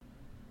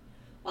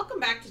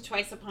Welcome back to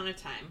Twice Upon a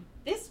Time.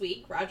 This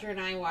week, Roger and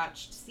I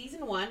watched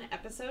Season 1,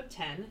 Episode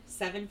 10,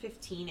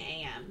 7:15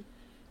 a.m.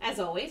 As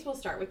always, we'll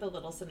start with a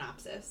little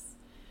synopsis.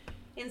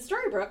 In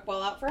Storybrooke,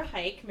 while out for a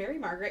hike, Mary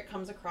Margaret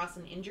comes across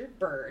an injured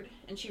bird,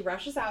 and she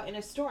rushes out in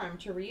a storm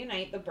to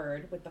reunite the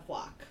bird with the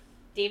flock.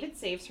 David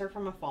saves her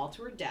from a fall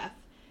to her death,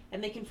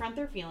 and they confront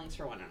their feelings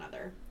for one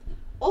another.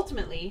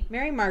 Ultimately,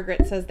 Mary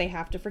Margaret says they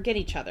have to forget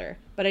each other,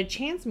 but a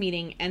chance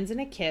meeting ends in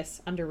a kiss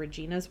under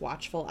Regina's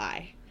watchful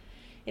eye.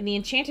 In the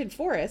Enchanted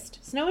Forest,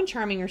 Snow and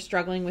Charming are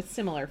struggling with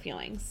similar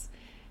feelings.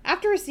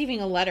 After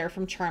receiving a letter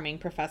from Charming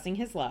professing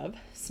his love,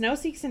 Snow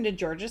seeks into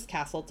George's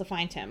castle to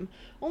find him,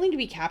 only to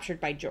be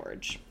captured by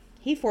George.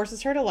 He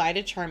forces her to lie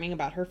to Charming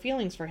about her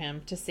feelings for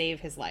him to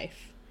save his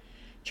life.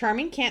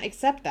 Charming can't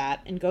accept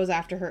that and goes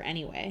after her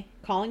anyway,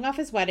 calling off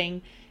his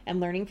wedding and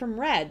learning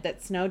from Red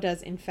that Snow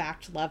does in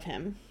fact love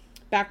him.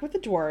 Back with the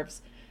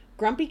dwarves,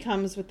 Grumpy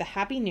comes with the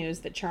happy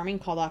news that Charming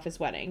called off his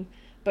wedding,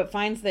 but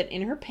finds that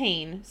in her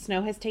pain,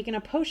 Snow has taken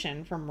a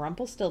potion from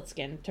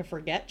Rumpelstiltskin to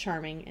forget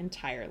Charming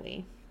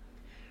entirely.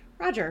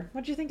 Roger,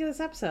 what did you think of this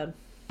episode?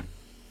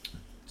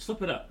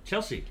 Slip it up.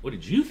 Chelsea, what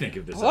did you think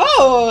of this episode?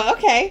 Oh,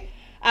 okay.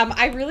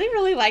 I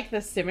really like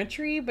the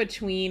symmetry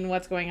between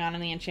what's going on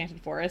in the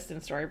Enchanted Forest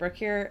and Storybrooke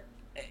here.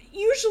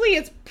 Usually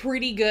it's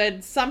pretty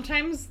good.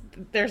 Sometimes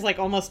there's like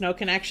almost no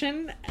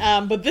connection.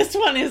 But this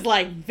one is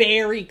like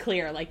very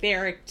clear. Like they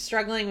are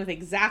struggling with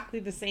exactly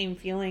the same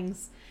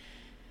feelings.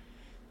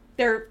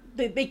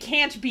 They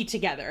can't be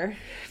together.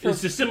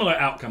 It's a similar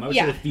outcome. I would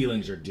say the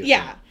feelings are different.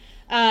 Yeah.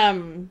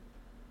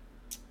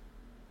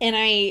 And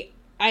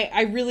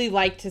I really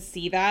like to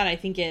see that. I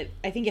think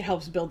it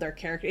helps build their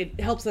character. It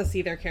helps us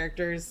see their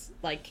characters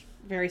like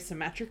very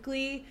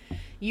symmetrically.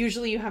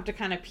 Usually you have to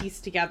kind of piece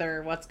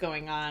together what's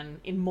going on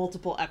in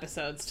multiple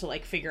episodes to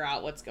like figure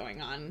out what's going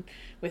on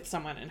with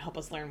someone and help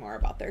us learn more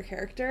about their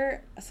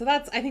character. So I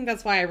think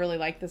that's why I really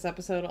like this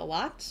episode a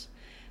lot.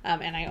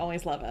 And I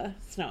always love a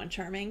Snow and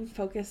Charming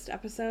focused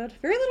episode.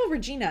 Very little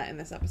Regina in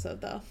this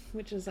episode though,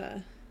 which is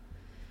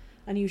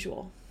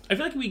unusual. I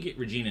feel like we get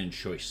Regina in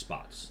choice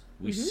spots.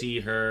 We see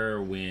her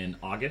when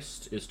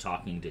August is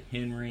talking to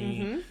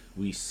Henry. Mm-hmm.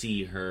 We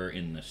see her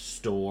in the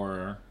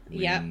store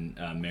when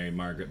Mary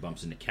Margaret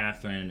bumps into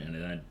Catherine. And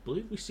then I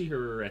believe we see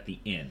her at the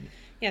end.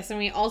 Yes, and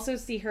we also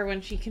see her when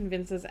she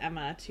convinces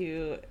Emma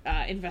to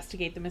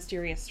investigate the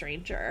mysterious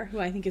stranger, who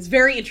I think is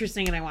very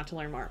interesting and I want to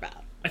learn more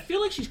about. I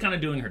feel like she's kind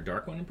of doing her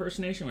Darkwing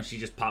impersonation when she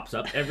just pops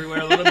up everywhere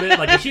a little bit.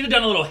 Like, if she'd have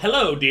done a little,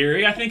 hello,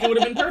 dearie, I think it would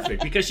have been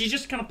perfect. Because she's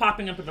just kind of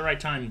popping up at the right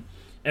time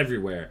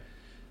everywhere.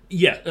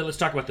 Yeah, let's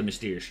talk about the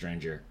mysterious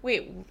stranger.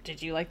 Wait,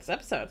 did you like this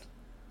episode?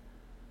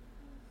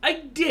 I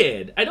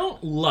did. I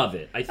don't love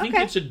it. I think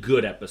it's a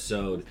good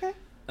episode. Okay.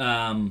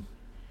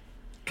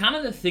 Kind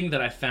of the thing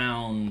that I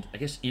found, I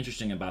guess,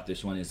 interesting about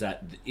this one is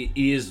that it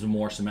is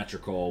more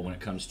symmetrical when it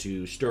comes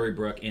to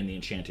Storybrooke and the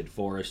Enchanted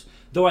Forest.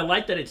 Though I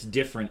like that it's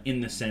different in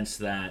the sense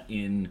that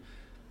in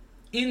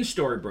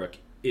Storybrooke,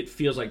 it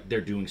feels like they're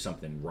doing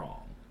something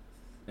wrong.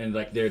 And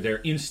like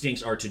their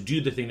instincts are to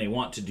do the thing they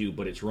want to do,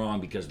 but it's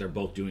wrong because they're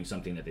both doing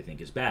something that they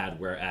think is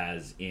bad.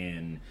 Whereas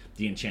in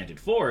the Enchanted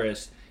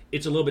Forest,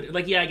 it's a little bit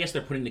like, I guess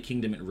they're putting the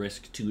kingdom at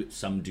risk to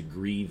some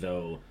degree,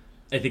 though.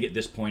 I think at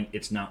this point,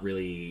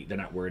 they're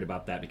not worried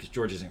about that because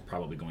George isn't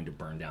probably going to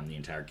burn down the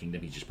entire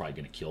kingdom. He's just probably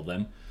going to kill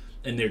them.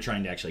 And they're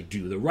trying to actually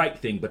do the right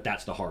thing, but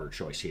that's the harder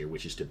choice here,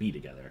 which is to be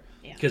together.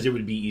 Because it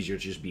would be easier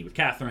to just be with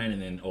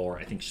Catherine, or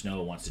I think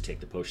Snow wants to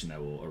take the potion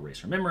that will erase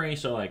her memory.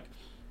 So, like,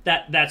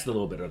 that's the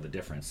little bit of the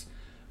difference.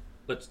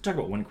 Let's talk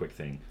about one quick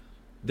thing.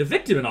 The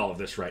victim in all of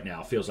this right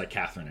now feels like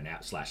Catherine and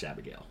 /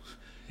 Abigail.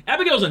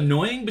 Abigail's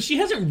annoying, but she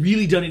hasn't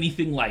really done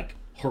anything, like,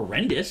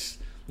 horrendous.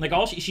 Like,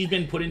 she's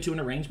been put into an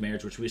arranged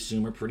marriage, which we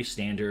assume are pretty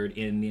standard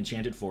in the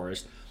Enchanted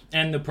Forest.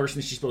 And the person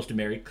that she's supposed to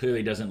marry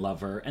clearly doesn't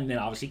love her. And then,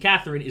 obviously,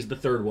 Catherine is the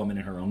third woman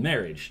in her own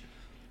marriage.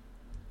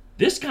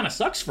 This kind of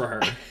sucks for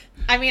her.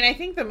 I mean, I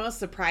think the most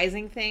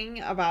surprising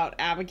thing about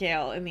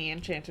Abigail in the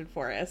Enchanted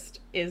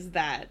Forest is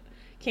that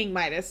King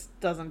Midas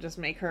doesn't just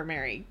make her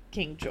marry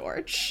King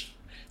George.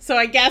 So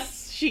I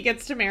guess she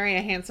gets to marry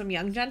a handsome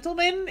young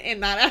gentleman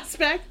in that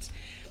aspect.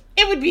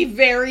 It would be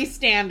very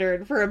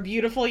standard for a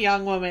beautiful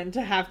young woman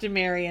to have to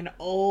marry an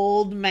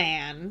old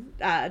man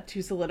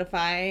to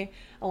solidify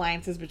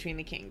alliances between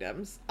the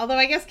kingdoms. Although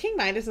I guess King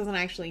Midas doesn't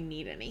actually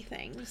need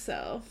anything,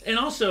 so... And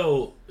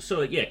also,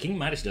 King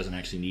Midas doesn't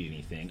actually need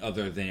anything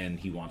other than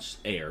he wants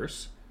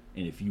heirs.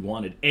 And if you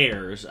wanted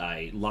heirs,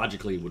 I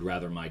logically would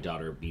rather my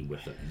daughter be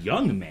with a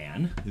young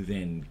man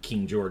than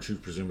King George, who's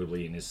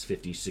presumably in his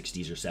 50s,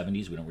 60s, or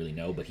 70s. We don't really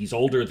know, but he's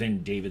older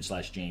than David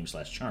 / James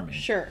 / Charming.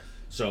 Sure.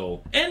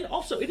 So, and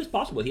also, it is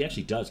possible he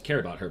actually does care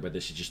about her, but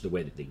this is just the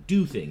way that they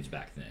do things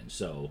back then.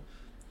 So,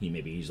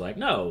 he's like,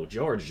 no,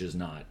 George is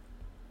not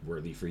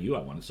worthy for you. I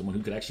wanted someone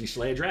who could actually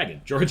slay a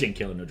dragon. George ain't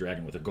killing no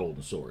dragon with a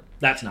golden sword.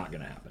 That's not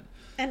going to happen.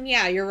 And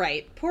yeah, you're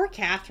right. Poor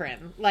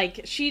Catherine.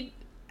 Like, she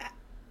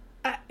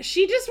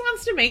just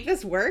wants to make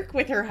this work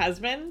with her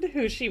husband,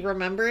 who she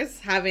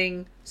remembers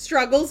having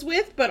struggles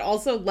with, but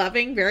also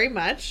loving very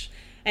much.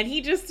 And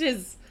he just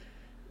is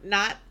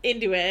not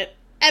into it.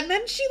 And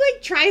then she,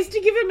 like, tries to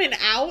give him an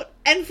out,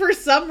 and for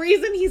some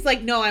reason he's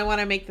like, no, I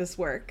want to make this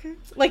work.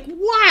 Like,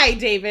 why,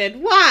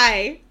 David?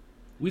 Why?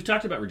 We've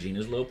talked about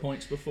Regina's low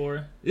points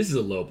before. This is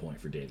a low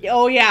point for David.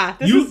 Oh, yeah.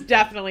 This is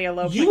definitely a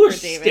low point for David. You were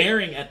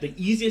staring at the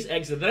easiest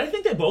exit that I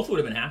think they both would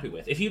have been happy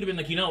with. If you'd have been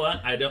like, you know what,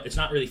 it's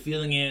not really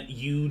feeling it.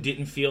 You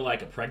didn't feel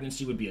like a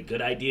pregnancy would be a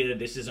good idea.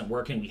 This isn't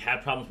working. We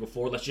had problems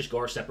before. Let's just go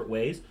our separate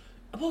ways.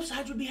 Both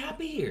sides would be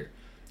happy here.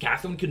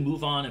 Catherine can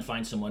move on and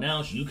find someone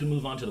else. You can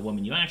move on to the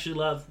woman you actually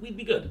love. We'd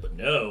be good. But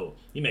no,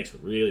 he makes a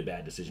really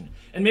bad decision.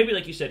 And maybe,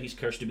 like you said, he's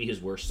cursed to be his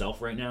worst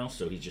self right now,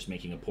 so he's just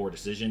making a poor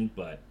decision.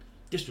 But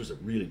this was a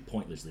really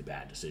pointlessly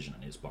bad decision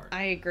on his part.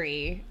 I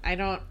agree. I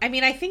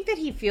think that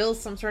he feels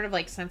some sort of,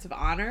 like, sense of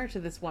honor to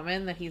this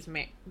woman that he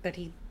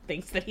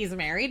thinks that he's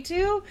married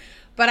to.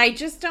 But I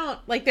just don't,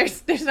 like,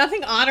 there's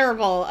nothing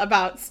honorable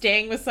about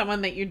staying with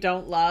someone that you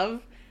don't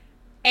love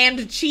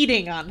and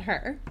cheating on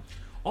her.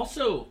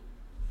 Also,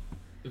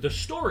 the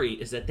story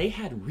is that they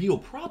had real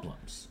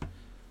problems.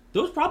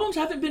 Those problems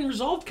haven't been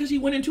resolved because he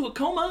went into a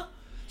coma.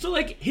 So,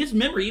 like, his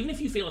memory, even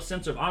if you feel a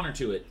sense of honor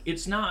to it,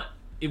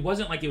 it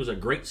wasn't like it was a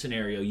great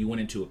scenario. You went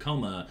into a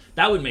coma.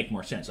 That would make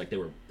more sense. Like, they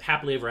were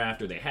happily ever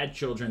after. They had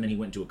children. Then he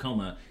went into a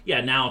coma.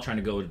 Yeah, now trying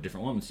to go with a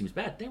different woman seems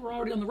bad. They were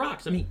already on the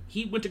rocks. I mean,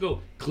 he went to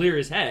go clear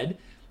his head.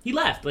 He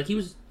left. Like, he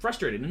was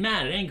frustrated and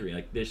mad and angry.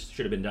 Like, this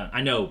should have been done.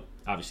 I know,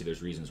 obviously,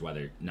 there's reasons why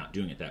they're not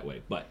doing it that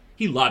way. But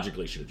he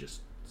logically should have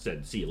just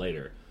said, see you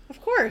later.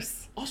 Of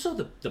course. Also,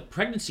 the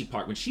pregnancy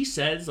part, when she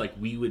says, like,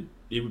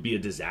 it would be a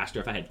disaster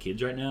if I had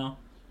kids right now,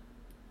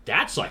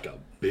 that's like a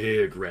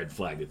big red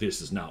flag that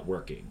this is not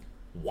working.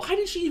 Why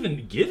did she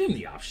even give him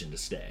the option to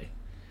stay?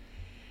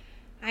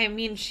 I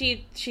mean,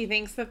 she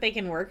thinks that they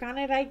can work on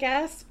it, I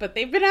guess, but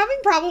they've been having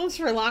problems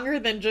for longer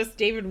than just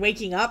David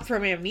waking up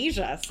from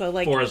amnesia. So,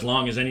 like, for as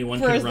long as anyone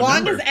can remember. For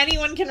as long as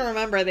anyone can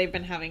remember, they've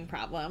been having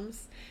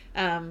problems.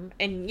 And,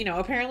 you know,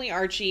 apparently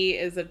Archie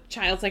is a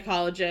child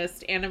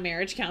psychologist and a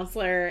marriage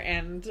counselor,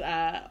 and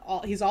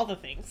he's all the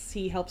things.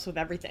 He helps with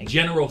everything.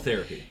 General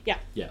therapy. Yeah.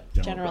 Yeah.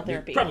 General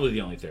therapy. Probably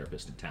the only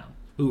therapist in town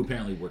who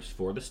apparently works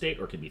for the state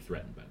or can be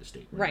threatened by the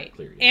state. Right.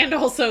 And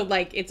also,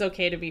 like, it's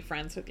okay to be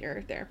friends with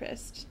your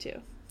therapist,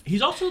 too.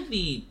 He's also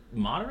the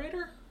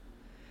moderator?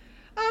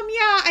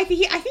 Yeah, I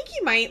think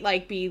he might,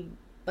 like, be,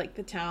 like,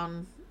 the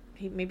town...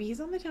 Maybe he's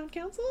on the town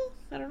council?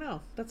 I don't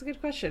know. That's a good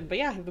question. But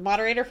yeah, the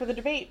moderator for the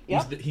debate.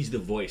 Yep. He's the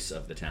voice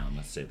of the town,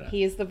 let's say that.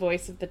 He is the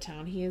voice of the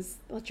town.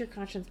 Let your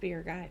conscience be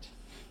your guide.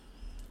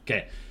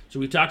 Okay, so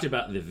we talked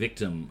about the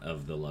victim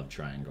of the love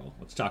triangle.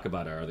 Let's talk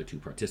about our other two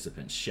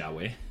participants, shall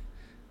we?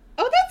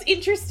 Oh, that's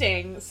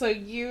interesting. So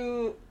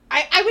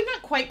I would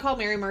not quite call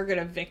Mary Margaret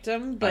a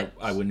victim, but...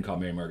 I wouldn't call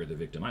Mary Margaret the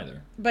victim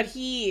either. But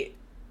he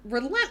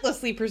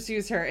relentlessly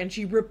pursues her, and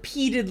she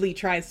repeatedly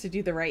tries to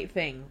do the right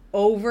thing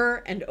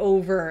over and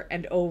over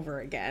and over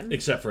again.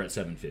 Except for at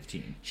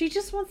 7:15. She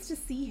just wants to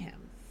see him.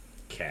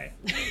 Okay.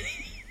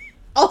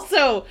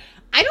 Also,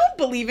 I don't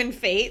believe in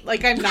fate.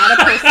 Like, I'm not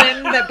a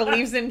person that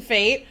believes in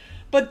fate.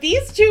 But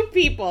these two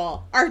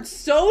people are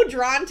so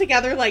drawn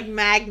together like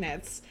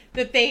magnets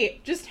that they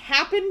just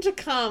happen to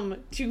come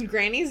to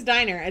Granny's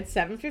Diner at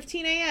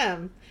 7:15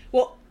 a.m.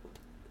 Well,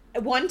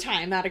 one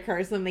time that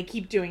occurs, then they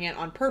keep doing it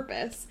on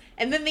purpose.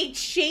 And then they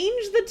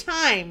change the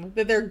time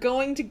that they're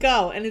going to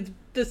go, and it's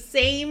the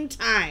same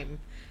time.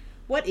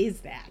 What is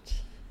that?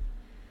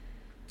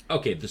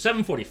 Okay, the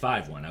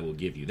 7:45 one I will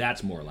give you.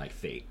 That's more like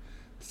fate.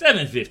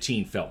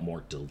 7:15 felt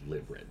more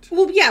deliberate.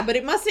 Well, yeah, but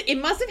it must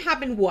have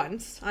happened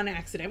once on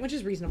accident, which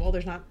is reasonable.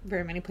 There's not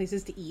very many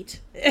places to eat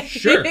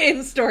sure. in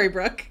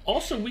Storybrooke.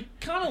 Also, we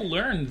kind of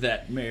learned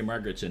that Mary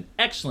Margaret's an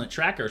excellent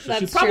tracker, so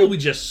That's she probably true.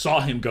 just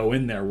saw him go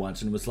in there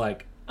once and was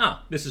like,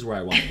 this is where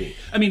I want to be.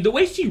 I mean, the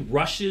way she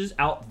rushes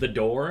out the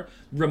door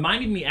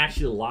reminded me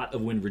actually a lot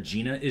of when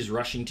Regina is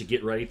rushing to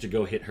get ready to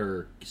go hit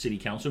her city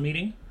council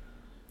meeting.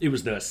 It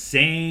was the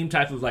same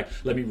type of, like,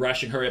 let me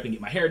rush and hurry up and get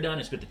my hair done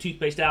and spit the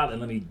toothpaste out and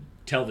let me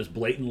tell this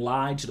blatant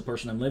lie to the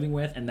person I'm living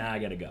with, and now I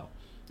gotta go.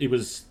 It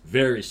was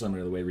very similar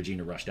to the way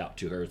Regina rushed out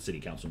to her city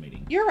council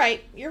meeting. You're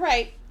right.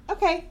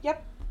 Okay,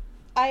 yep.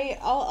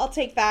 I'll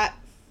take that.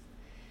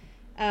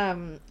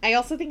 I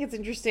also think it's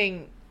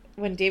interesting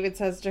when David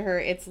says to her,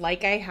 it's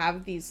like I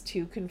have these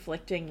two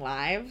conflicting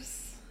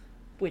lives,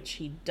 which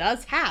he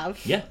does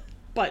have. Yeah.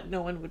 But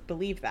no one would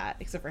believe that,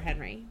 except for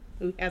Henry,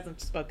 who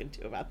hasn't spoken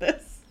to about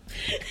this.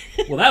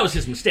 Well, that was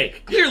his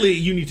mistake. Clearly,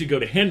 you need to go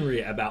to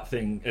Henry about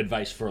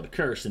advice for the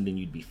curse, and then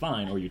you'd be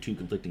fine, or your two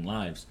conflicting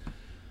lives.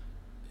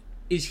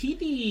 Is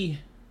he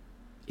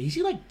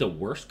like the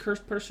worst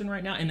cursed person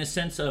right now? In the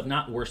sense of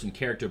not worse in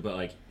character, but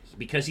like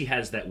because he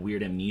has that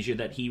weird amnesia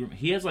that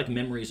he has like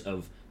memories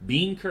of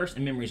being cursed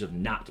and memories of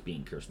not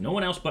being cursed. No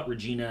one else but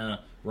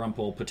Regina,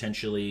 Rumpel,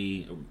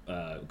 potentially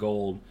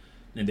Gold,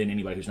 and then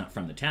anybody who's not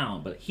from the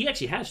town. But he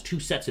actually has two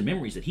sets of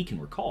memories that he can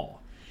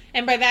recall.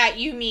 And by that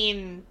you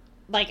mean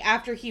like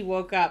after he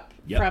woke up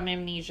from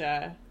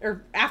amnesia,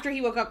 or after he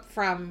woke up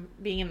from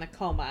being in the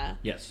coma.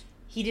 Yes.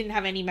 He didn't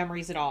have any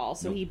memories at all,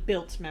 so he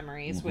built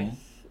memories with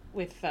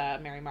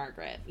Mary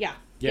Margaret. Yeah.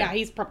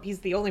 He's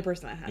the only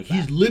person that has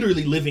He's that.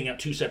 literally living out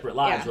two separate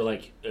lives where,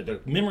 like, the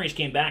memories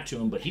came back to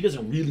him, but he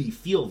doesn't really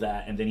feel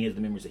that, and then he has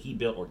the memories that he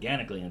built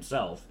organically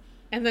himself.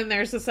 And then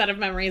there's a set of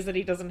memories that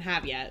he doesn't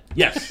have yet.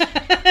 Yes.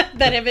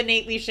 That have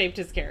innately shaped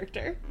his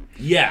character.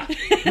 Yeah,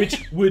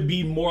 which would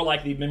be more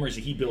like the memories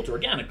that he built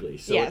organically.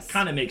 So yes. It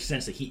kind of makes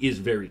sense that he is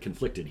very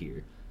conflicted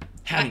here.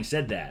 Having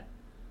said that,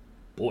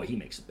 boy, he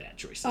makes some bad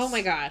choices. Oh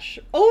my gosh.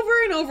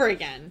 Over and over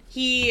again.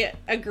 He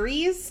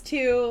agrees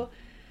to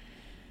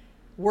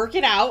work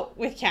it out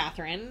with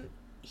Catherine.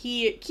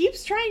 He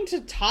keeps trying to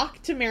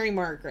talk to Mary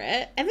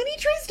Margaret, and then he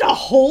tries to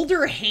hold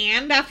her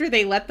hand after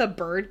they let the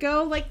bird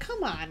go. Like,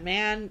 come on,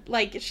 man.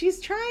 Like, she's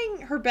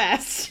trying her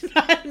best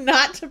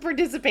not to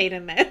participate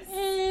in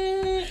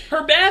this.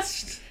 Her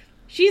best?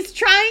 She's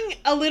trying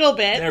a little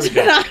bit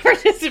to not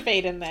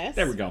participate in this.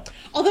 There we go.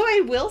 Although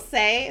I will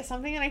say,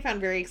 something that I found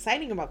very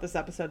exciting about this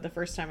episode the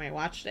first time I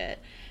watched it,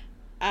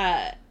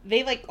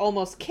 they, like,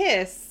 almost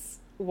kiss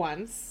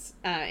once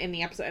in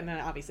the episode, and then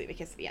obviously they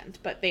kiss at the end,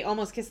 but they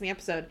almost kiss in the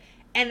episode.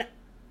 And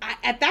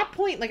at that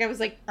point, like, I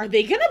was like, are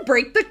they going to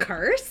break the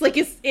curse? Like,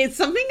 is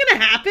something going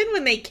to happen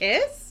when they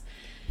kiss?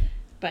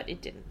 But it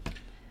didn't.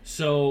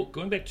 So,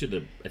 going back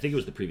to I think it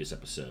was the previous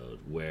episode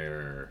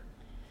where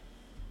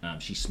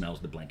she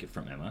smells the blanket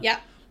from Emma. Yeah.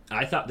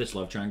 I thought this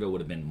love triangle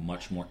would have been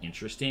much more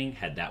interesting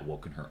had that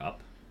woken her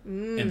up.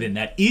 And then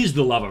that is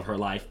the love of her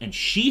life, and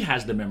she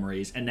has the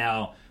memories, and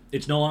now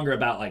it's no longer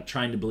about, like,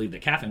 trying to believe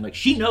that Catherine, like,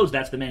 she knows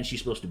that's the man she's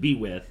supposed to be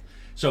with.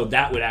 So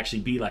that would actually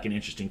be, like, an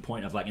interesting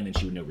point of, like, and then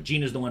she would know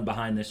Regina's the one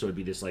behind this, so it would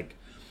be this, like,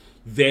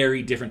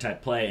 very different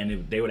type play,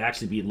 and they would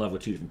actually be in love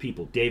with two different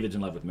people. David's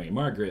in love with Mary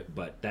Margaret,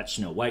 but that's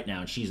Snow White now,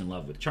 and she's in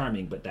love with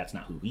Charming, but that's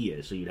not who he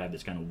is, so you'd have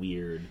this kind of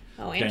weird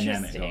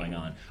dynamic going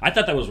on. I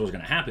thought that was what was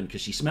going to happen,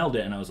 because she smelled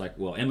it, and I was like,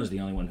 well, Emma's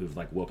the only one who's,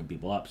 like, woken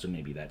people up, so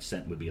maybe that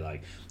scent would be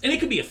like, and it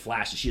could be a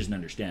flash that she doesn't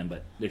understand,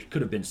 but there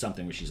could have been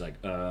something where she's like,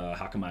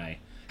 how come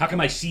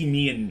I see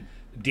me and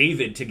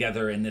David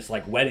together in this,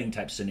 like, wedding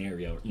type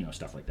scenario, you know,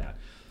 stuff like that.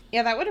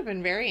 Yeah, that would have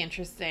been very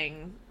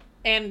interesting.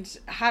 And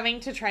having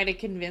to try to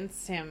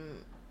convince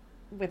him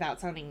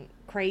without sounding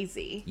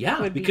crazy.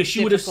 Yeah, because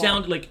she would have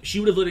sounded like, she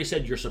would have literally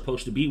said, you're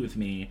supposed to be with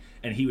me.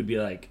 And he would be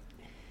like,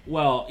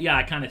 well, yeah,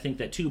 I kind of think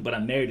that too, but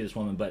I'm married to this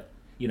woman. But,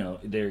 you know,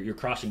 you're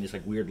crossing this,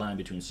 like, weird line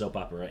between soap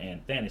opera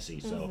and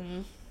fantasy. So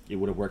it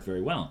would have worked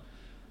very well.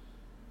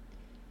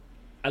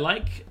 I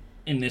like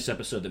in this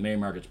episode that Mary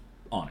Margaret's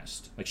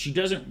honest. Like, she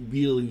doesn't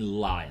really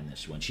lie in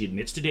this one. She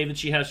admits to David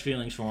she has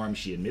feelings for him.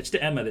 She admits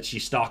to Emma that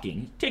she's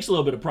stalking. Takes a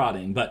little bit of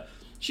prodding, but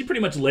she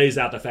pretty much lays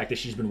out the fact that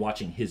she's been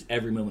watching his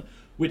every moment.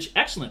 Which,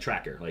 excellent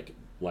tracker.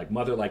 Like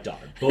mother, like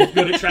daughter. Both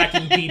good at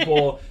tracking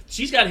people.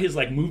 She's got his,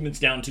 like, movements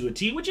down to a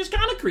T, which is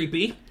kind of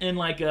creepy. And,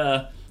 like,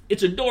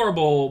 it's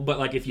adorable, but,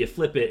 like, if you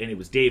flip it and it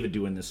was David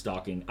doing this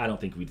stalking, I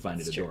don't think we'd find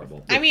it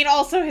adorable. I mean,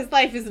 also, his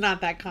life is not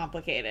that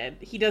complicated.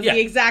 He does the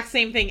exact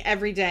same thing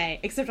every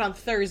day, except on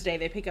Thursday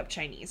they pick up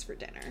Chinese for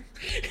dinner.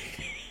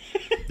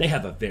 They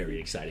have a very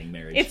exciting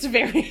marriage. It's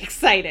very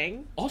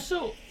exciting.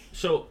 Also,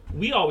 so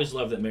we always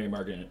love that Mary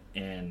Margaret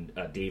and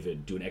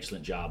David do an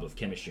excellent job of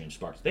chemistry and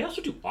sparks. They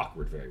also do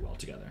awkward very well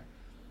together.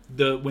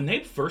 When they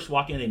first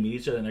walk in, they meet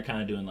each other, and they're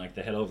kind of doing, like,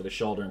 the head over the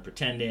shoulder and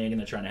pretending, and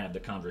they're trying to have the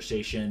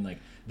conversation. Like,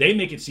 they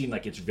make it seem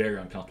like it's very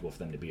uncomfortable for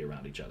them to be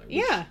around each other.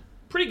 Yeah.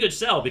 Pretty good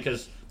sell,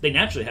 because they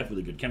naturally have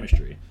really good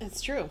chemistry.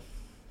 It's true.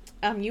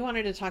 You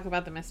wanted to talk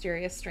about the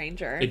mysterious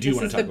stranger. I do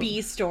want to talk about This is the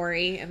B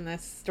story in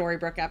this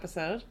Storybrooke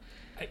episode.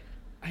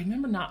 I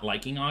remember not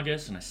liking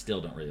August, and I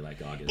still don't really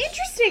like August.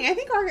 Interesting. I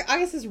think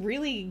August is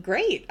really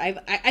great.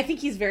 I think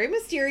he's very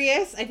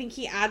mysterious. I think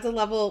he adds a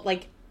level,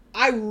 like,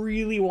 I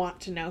really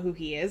want to know who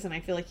he is, and I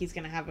feel like he's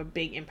going to have a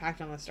big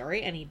impact on the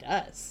story, and he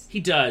does.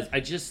 He does.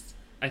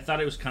 I thought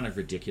it was kind of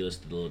ridiculous,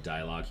 the little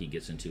dialogue he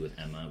gets into with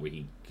Emma, where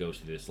he goes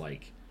through this,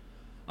 like,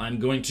 I'm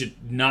going to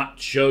not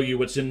show you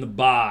what's in the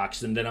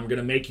box, and then I'm going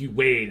to make you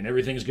wait, and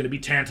everything's going to be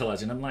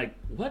tantalizing. I'm like,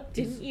 what?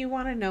 Didn't you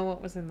want to know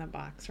what was in the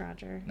box,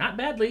 Roger? Not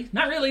badly.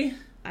 Not really.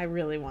 I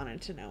really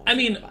wanted to know what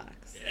was in the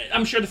box.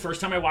 I'm sure the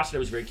first time I watched it, I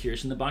was very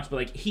curious in the box, but,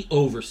 like, he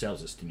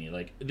oversells this to me.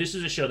 Like, this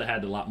is a show that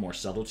had a lot more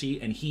subtlety,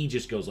 and he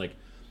just goes, like,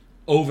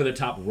 over the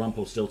top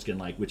Rumpelstiltskin,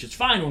 like, which is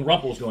fine when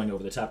Rumpel's going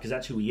over the top because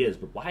that's who he is.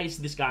 But why is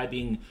this guy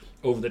being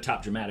over the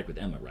top dramatic with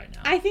Emma right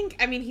now?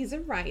 I mean, he's a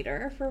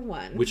writer for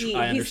one. Which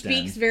I understand.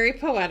 He speaks very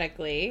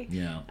poetically.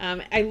 Yeah.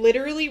 I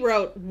literally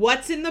wrote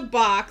 "What's in the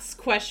box?" ?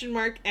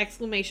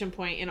 Exclamation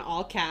point in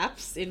all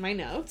caps in my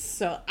notes.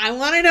 So I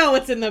want to know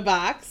what's in the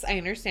box. I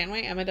understand why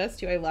Emma does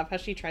too. I love how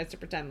she tries to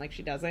pretend like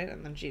she doesn't,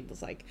 and then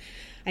she's like,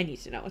 "I need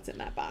to know what's in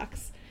that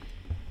box."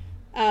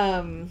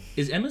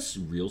 Is Emma's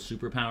real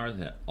superpower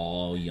that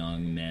all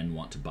young men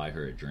want to buy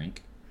her a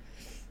drink?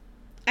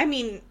 I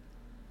mean,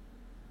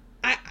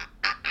 I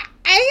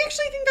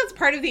actually think that's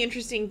part of the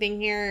interesting thing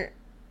here.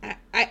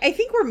 I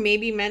think we're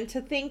maybe meant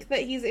to think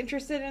that he's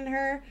interested in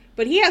her,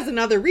 but he has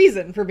another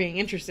reason for being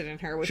interested in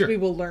her, which we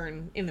will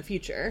learn in the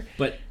future.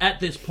 But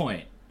at this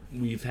point,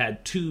 we've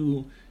had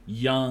two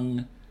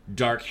young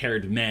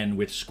dark-haired men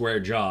with square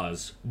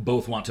jaws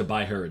both want to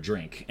buy her a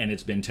drink, and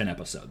it's been 10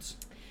 episodes.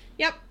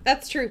 Yep,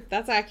 that's true.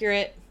 That's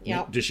accurate.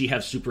 Yep. Does she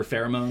have super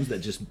pheromones that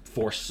just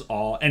force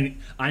all... And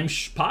I'm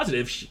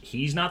positive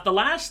he's not the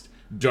last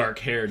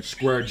dark-haired,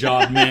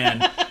 square-jawed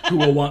man who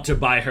will want to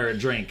buy her a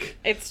drink.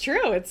 It's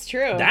true. It's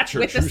true. That's her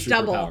with true the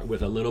stubble. Superpower.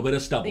 With a little bit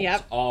of stubble.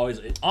 Yep. It's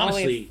always...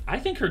 Honestly, I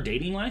think her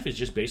dating life is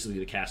just basically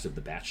the cast of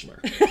The Bachelor.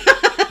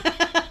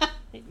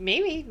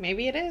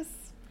 Maybe it is.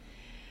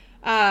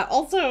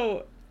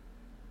 Also,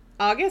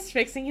 August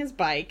fixing his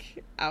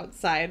bike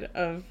outside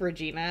of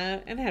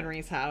Regina and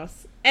Henry's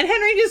house. And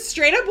Henry just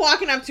straight up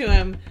walking up to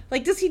him.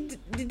 Like,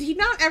 did he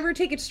not ever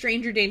take a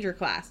stranger danger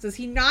class? Does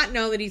he not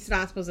know that he's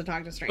not supposed to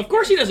talk to strangers? Of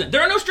course he doesn't.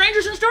 There are no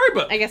strangers in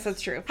Storybrooke. I guess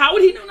that's true. How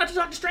would he know not to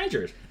talk to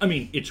strangers? I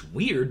mean, it's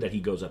weird that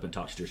he goes up and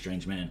talks to a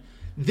strange man.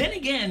 Then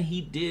again,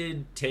 he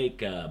did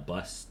take a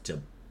bus to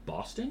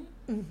Boston.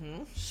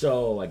 Mm-hmm.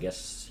 So I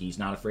guess he's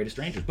not afraid of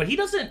strangers. But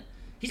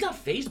he's not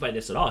fazed by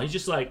this at all. He's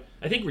just like,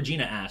 I think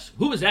Regina asks,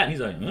 who was that? And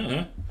he's like,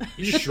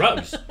 He just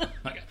shrugs.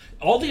 Like,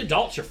 all the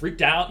adults are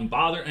freaked out and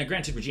bothered. And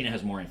granted, Regina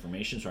has more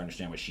information, so I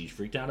understand why she's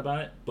freaked out about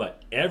it.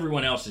 But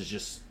everyone else is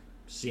just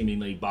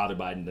seemingly bothered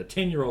by it. And the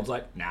 10-year-old's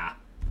like, nah,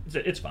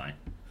 it's fine.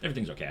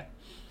 Everything's okay.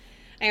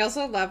 I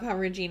also love how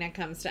Regina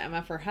comes to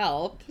Emma for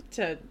help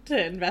to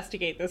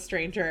investigate the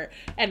stranger.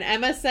 And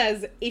Emma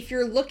says, if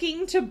you're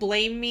looking to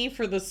blame me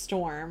for the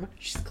storm,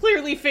 she's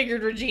clearly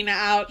figured Regina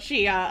out.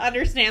 She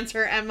understands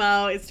her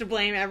MO is to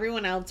blame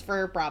everyone else for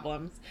her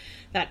problems.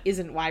 That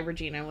isn't why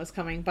Regina was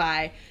coming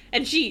by.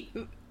 And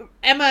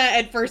Emma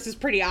at first is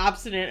pretty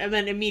obstinate. And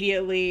then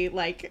immediately,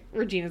 like,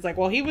 Regina's like,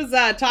 well, he was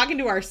talking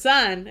to our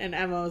son. And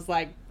Emma was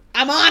like,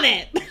 I'm on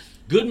it.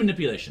 Good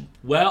manipulation.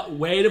 Well,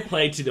 way to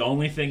play to the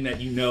only thing that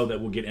you know that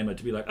will get Emma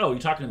to be like, oh, you're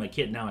talking to my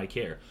kid, now I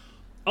care.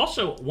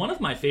 Also, one of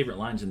my favorite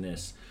lines in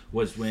this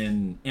was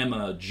when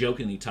Emma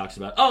jokingly talks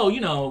about, oh,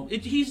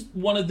 he's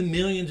one of the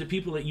millions of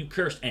people that you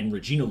cursed, and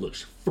Regina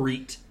looks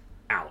freaked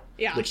out.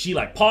 Yeah. Like, she,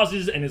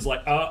 pauses and is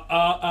like,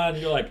 and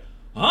you're like,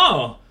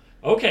 oh,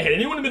 okay. Had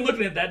anyone been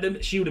looking at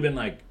that, she would have been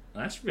like,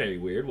 that's very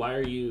weird. Why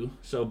are you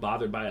so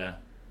bothered by a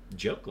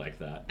joke like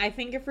that? I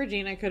think if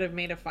Regina could have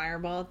made a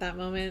fireball at that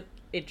moment,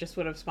 it just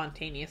would have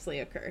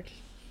spontaneously occurred.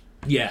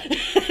 Yeah.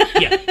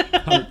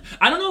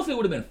 I don't know if it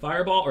would have been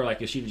fireball or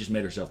if she just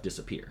made herself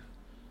disappear.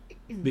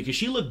 Because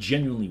she looked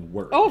genuinely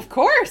worried. Oh, of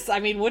course. I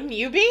mean, wouldn't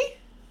you be?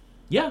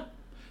 Yeah.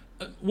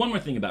 One more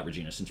thing about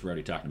Regina, since we're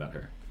already talking about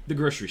her. The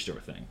grocery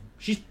store thing.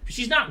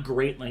 She's not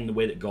great in the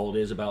way that Gold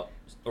is about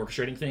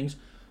orchestrating things,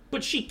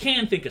 but she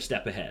can think a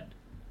step ahead.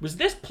 Was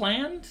this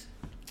planned?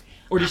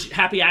 Or just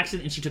happy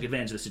accident and she took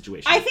advantage of the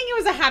situation? I think it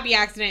was a happy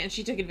accident and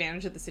she took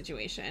advantage of the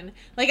situation.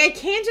 I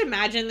can't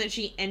imagine that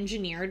she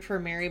engineered for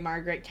Mary,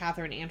 Margaret,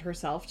 Catherine, and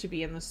herself to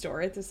be in the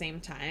store at the same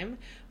time.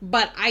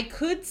 But I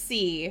could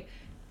see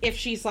if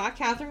she saw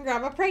Catherine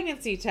grab a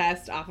pregnancy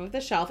test off of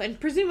the shelf, and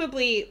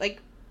presumably,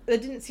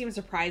 that didn't seem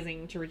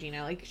surprising to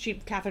Regina.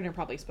 Catherine had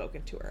probably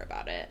spoken to her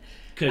about it.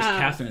 Because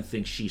Catherine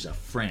thinks she's a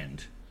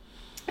friend.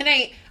 And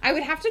I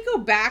would have to go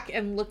back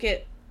and look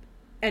at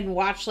and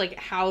watch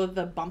how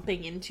the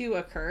bumping into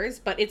occurs,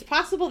 but it's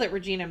possible that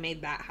Regina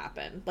made that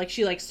happen.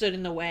 She stood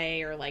in the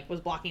way or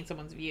was blocking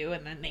someone's view,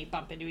 and then they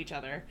bump into each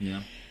other.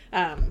 Yeah.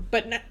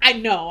 But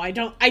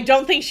I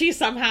don't think she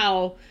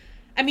somehow.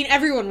 I mean,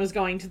 everyone was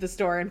going to the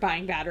store and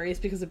buying batteries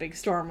because a big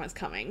storm was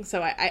coming.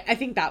 So I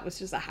think that was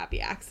just a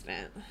happy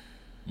accident.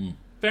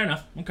 Fair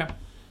enough. Okay.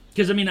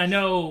 Because I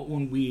know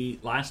when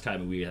last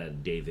time we had a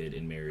David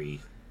and Mary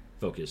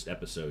focused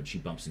episode, she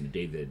bumps into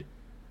David.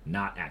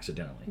 Not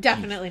accidentally.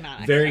 Definitely not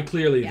accidentally. Very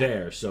clearly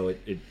there, so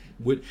it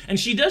would... And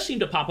she does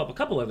seem to pop up a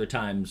couple other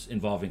times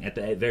involving at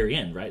the very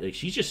end, right?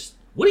 She's just...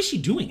 What is she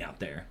doing out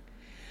there?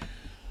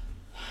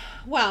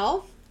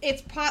 Well,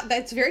 it's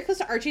very close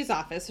to Archie's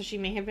office, so she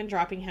may have been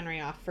dropping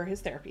Henry off for his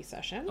therapy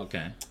session.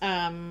 Okay.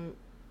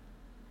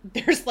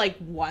 There's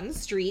one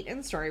street in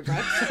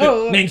Storybrooke,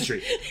 so Main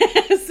Street.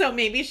 So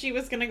maybe she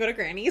was gonna go to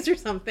Granny's or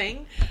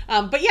something.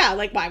 But yeah,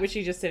 why was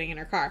she just sitting in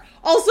her car?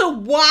 Also,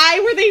 why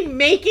were they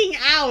making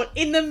out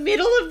in the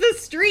middle of the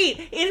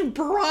street in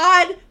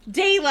broad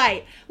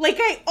daylight?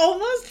 I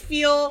almost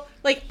feel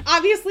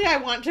obviously I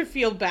want to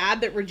feel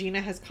bad that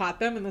Regina has caught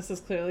them and this is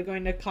clearly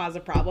going to cause a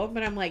problem,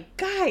 but I'm like,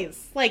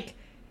 guys,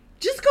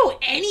 just go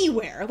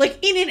anywhere,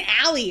 in an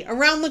alley,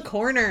 around the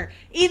corner,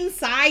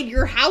 inside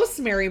your house,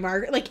 Mary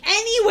Margaret,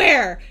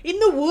 anywhere, in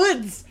the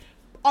woods,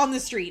 on the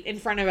street, in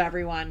front of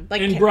everyone.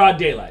 In broad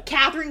daylight.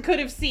 Catherine could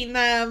have seen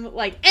them,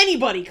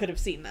 anybody could have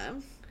seen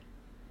them.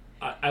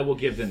 I will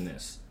give them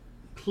this.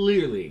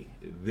 Clearly,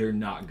 they're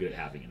not good at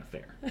having an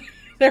affair.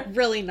 They're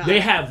really not. They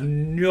have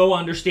no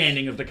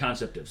understanding of the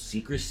concept of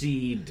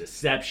secrecy,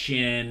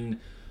 deception,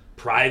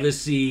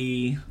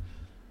 privacy...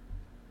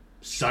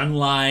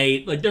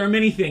 sunlight. There are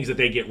many things that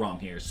they get wrong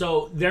here.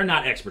 So they're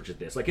not experts at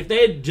this. If they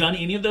had done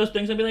any of those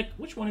things, I'd be like,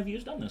 which one of you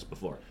has done this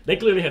before? They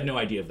clearly have no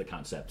idea of the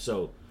concept.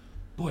 So,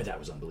 boy, that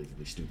was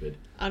unbelievably stupid.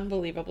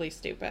 Unbelievably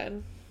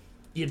stupid.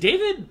 Yeah,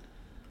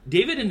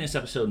 David in this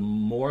episode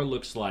more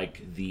looks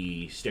like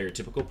the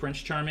stereotypical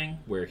Prince Charming,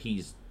 where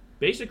he's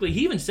basically,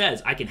 he even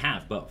says, I can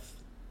have both.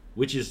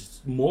 Which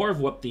is more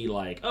of what the,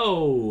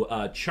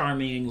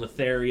 charming,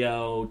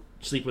 Lothario,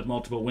 sleep with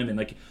multiple women.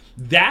 Like,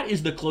 that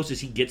is the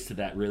closest he gets to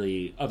that,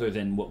 really, other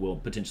than what we'll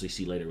potentially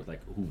see later with,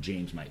 who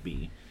James might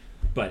be.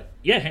 But,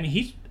 yeah, I mean,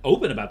 he's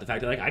open about the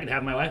fact that, I can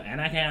have my wife and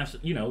I can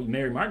have,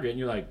 marry Margaret. And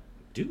you're like,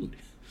 dude.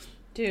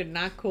 Dude,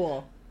 not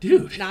cool.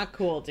 Dude. Not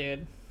cool,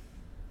 dude.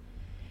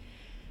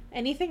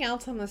 Anything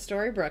else on the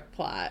Storybrooke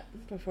plot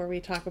before we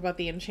talk about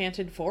the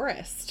Enchanted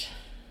Forest?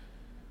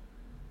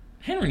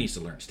 Henry needs to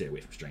learn to stay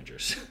away from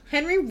strangers.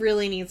 Henry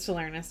really needs to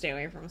learn to stay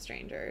away from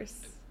strangers.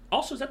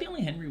 Also, is that the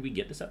only Henry we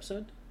get this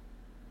episode?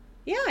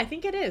 Yeah, I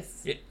think it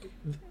is.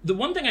 The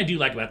one thing I do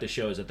like about this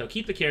show is that they'll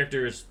keep the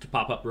characters to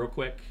pop up real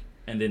quick,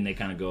 and then they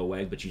kind of go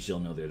away, but you still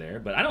know they're there.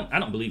 But I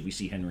don't believe we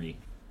see Henry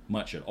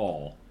much at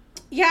all.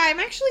 Yeah, I'm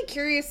actually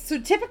curious.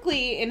 So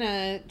typically in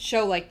a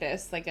show like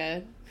this, like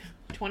a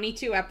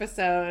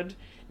 22-episode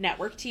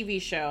network TV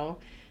show,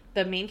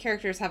 the main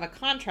characters have a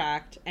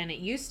contract, and it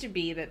used to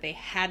be that they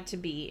had to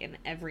be in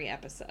every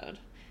episode.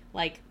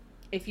 Like,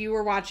 if you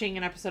were watching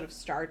an episode of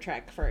Star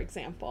Trek, for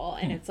example,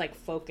 and it's,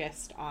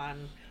 focused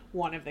on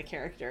one of the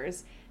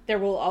characters, there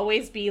will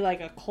always be,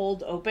 a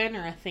cold open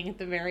or a thing at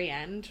the very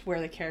end where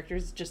the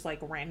characters just,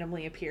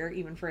 randomly appear,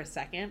 even for a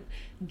second,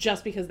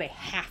 just because they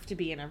have to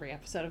be in every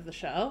episode of the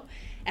show.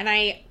 And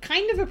I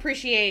kind of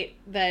appreciate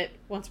that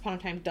Once Upon a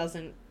Time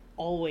doesn't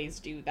always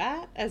do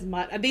that as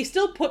much. They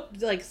still put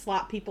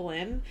slot people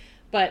in,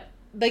 but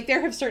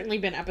there have certainly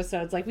been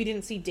episodes we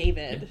didn't see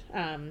David,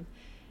 and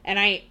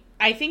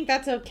I think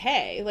that's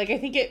okay. I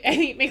think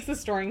it makes the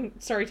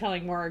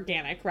storytelling more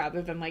organic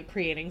rather than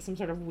creating some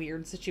sort of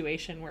weird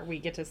situation where we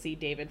get to see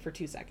David for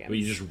 2 seconds. Where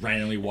you just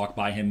randomly walk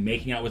by him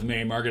making out with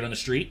Mary Margaret on the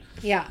street.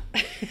 Yeah.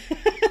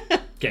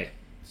 Okay,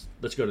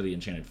 let's go to the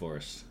Enchanted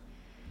Forest.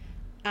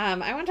 I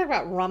want to talk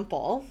about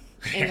Rumpel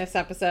in this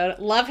episode.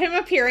 Love him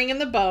appearing in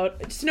the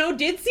boat. Snow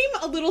did seem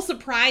a little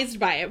surprised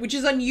by it, which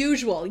is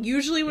unusual.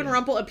 Usually when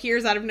Rumpel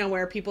appears out of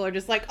nowhere, people are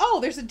just like, oh,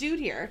 there's a dude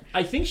here.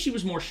 I think she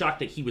was more shocked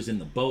that he was in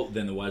the boat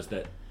than it was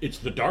that it's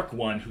the Dark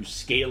One who's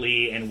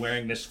scaly and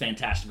wearing this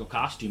fantastical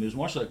costume. It was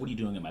more so what are you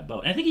doing in my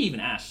boat? And I think he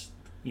even asked,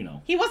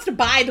 He wants to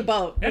buy the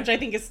boat, which I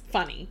think is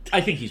funny.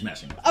 I think he's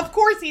messing with her. Of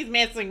course he's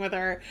messing with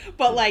her,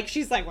 but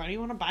she's like, why do you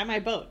want to buy my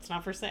boat? It's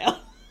not for sale.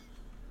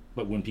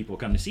 But when people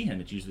come to see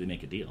him, it's usually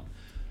make a deal.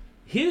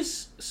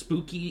 His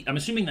spooky, I'm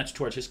assuming that's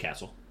towards his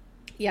castle.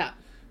 Yeah.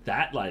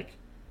 That,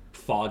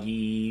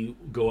 foggy,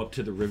 go up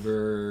to the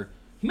river.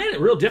 He made it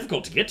real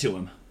difficult to get to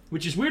him,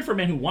 which is weird for a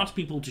man who wants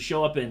people to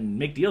show up and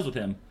make deals with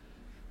him.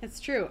 It's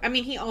true. I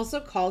mean, he also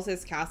calls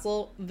his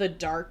castle the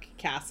Dark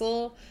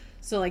Castle,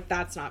 so,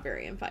 that's not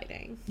very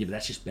inviting. Yeah, but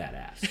that's just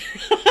badass.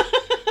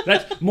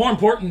 That's more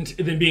important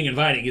than being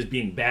inviting is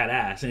being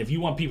badass. And if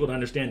you want people to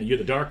understand that you're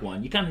the Dark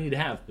One, you kind of need to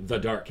have the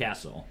Dark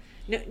Castle.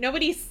 No,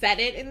 nobody said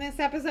it in this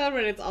episode,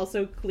 but it's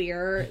also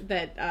clear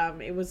that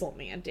it was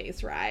only a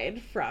day's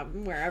ride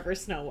from wherever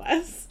Snow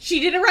was. She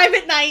did arrive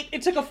at night.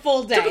 It took a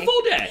full day. It took a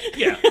full day.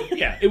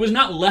 Yeah. It was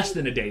not less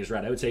than a day's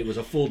ride. I would say it was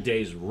a full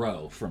day's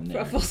row from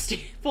there. A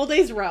full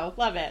day's row.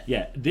 Love it.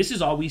 Yeah. This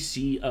is all we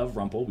see of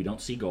Rumpel. We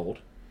don't see Gold.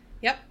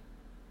 Yep.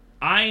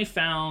 I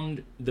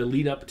found the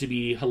lead up to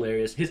be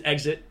hilarious. His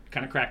exit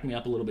kind of cracked me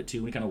up a little bit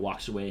too when he kind of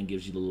walks away and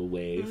gives you the little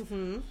wave.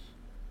 Mm-hmm.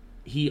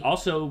 He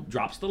also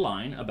drops the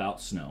line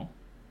about Snow.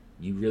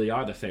 You really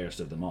are the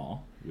fairest of them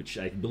all, which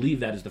I believe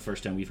that is the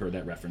first time we've heard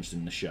that referenced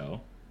in the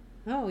show.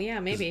 Oh, yeah,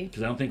 maybe.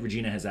 Because I don't think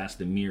Regina has asked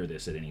the mirror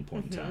this at any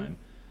point in time.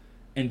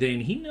 And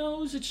then he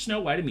knows it's Snow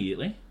White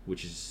immediately,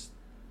 which is...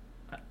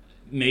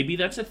 Maybe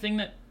that's a thing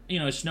that...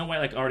 is Snow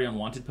White already on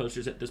wanted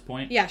posters at this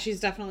point? Yeah, she's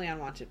definitely on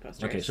wanted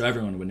posters. Okay, so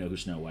everyone would know who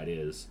Snow White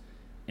is.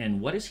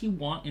 And what does he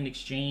want in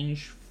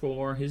exchange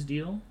for his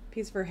deal?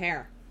 Piece of her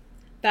hair.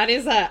 That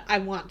is I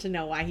want to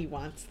know why he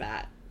wants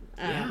that.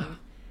 Yeah.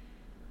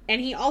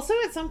 And he also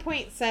at some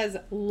point says,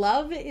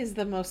 love is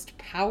the most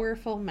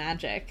powerful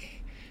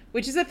magic,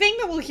 which is a thing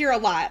that we'll hear a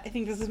lot. I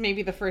think this is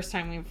maybe the first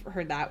time we've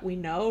heard that. We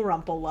know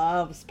Rumpel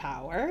loves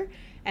power,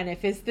 and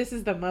if this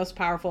is the most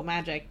powerful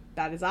magic,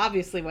 that is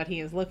obviously what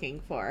he is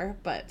looking for.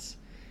 But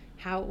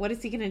what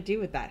is he going to do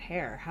with that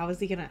hair? How is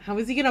he going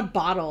to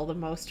bottle the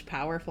most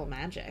powerful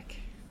magic?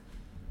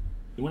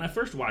 When I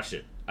first watched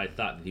it, I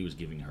thought that he was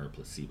giving her a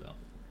placebo.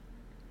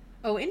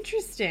 Oh,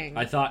 interesting.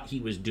 I thought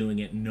he was doing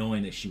it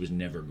knowing that she was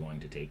never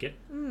going to take it.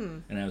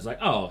 And I was like,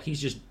 oh,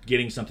 he's just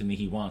getting something that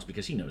he wants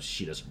because he knows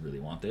she doesn't really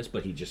want this,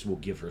 but he just will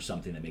give her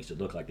something that makes it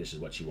look like this is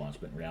what she wants,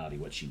 but in reality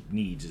what she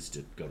needs is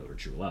to go to her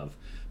true love.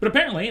 But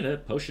apparently the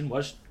potion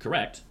was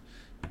correct.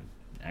 It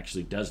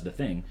actually does the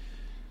thing.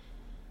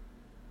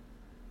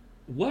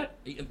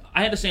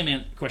 I had the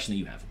same question that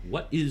you have.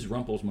 What is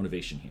Rumpel's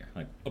motivation here?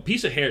 A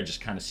piece of hair just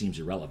kind of seems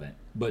irrelevant,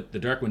 but the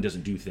Dark One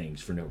doesn't do things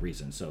for no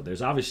reason, so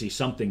there's obviously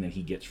something that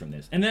he gets from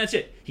this. And that's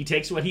it. He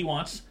takes what he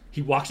wants,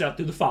 he walks out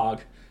through the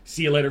fog.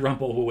 See you later,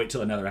 Rumpel. We'll wait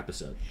till another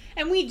episode.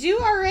 And we do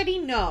already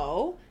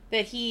know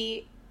that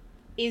he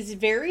is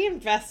very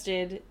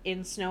invested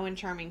in Snow and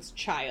Charming's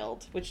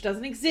child, which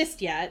doesn't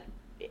exist yet.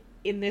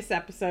 in this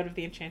episode of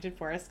the Enchanted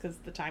Forest, because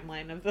the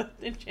timeline of the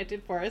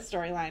Enchanted Forest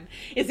storyline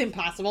is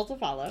impossible to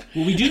follow.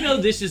 Well, we do know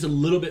this is a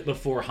little bit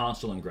before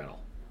Hansel and Gretel.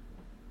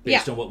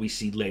 Based on what we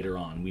see later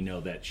on. We know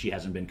that she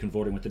hasn't been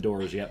consorting with the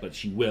Doors yet, but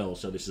she will,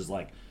 so this is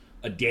like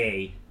a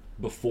day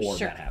before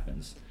that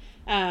happens.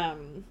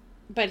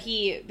 But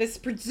this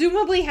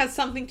presumably has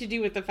something to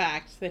do with the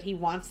fact that he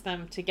wants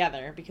them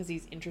together because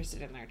he's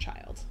interested in their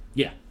child.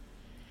 Yeah.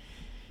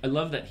 I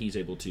love that he's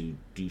able to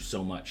do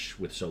so much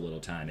with so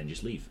little time and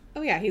just leave.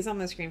 Oh yeah, he's on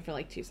the screen for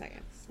like 2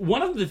 seconds.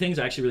 One of the things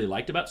I actually really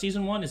liked about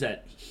season 1 is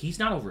that he's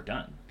not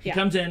overdone. He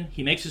comes in,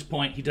 he makes his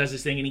point, he does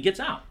his thing, and he gets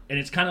out. And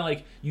it's kind of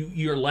like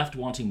you're left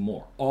wanting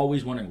more.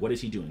 Always wondering, what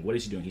is he doing? What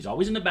is he doing? He's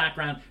always in the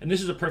background. And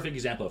this is a perfect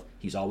example of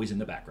he's always in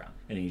the background.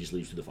 And then he just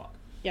leaves through the fog.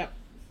 Yep.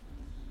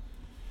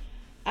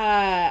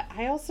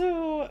 I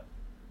also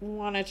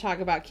want to talk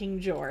about King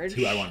George.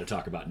 Who I want to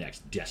talk about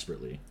next,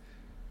 desperately.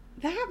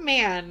 That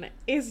man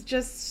is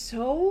just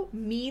so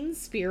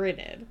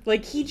mean-spirited.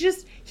 Like,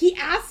 he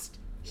asked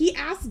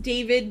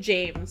David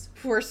James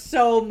for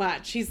so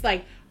much. He's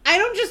like, I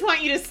don't just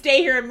want you to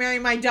stay here and marry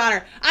my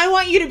daughter. I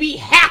want you to be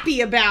happy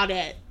about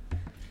it.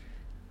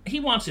 He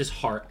wants his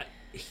heart.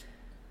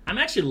 I'm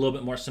actually a little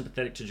bit more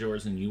sympathetic to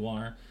George than you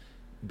are,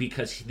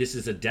 because this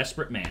is a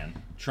desperate man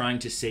trying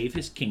to save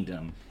his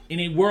kingdom in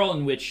a world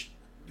in which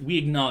we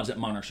acknowledge that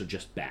monarchs are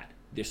just bad.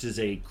 This is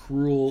a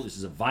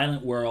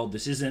violent world.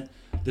 This isn't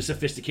the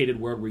sophisticated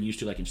world we're used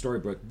to, like in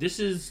Storybrooke. This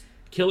is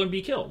kill and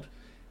be killed.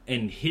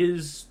 And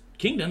his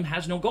kingdom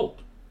has no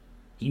gold.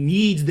 He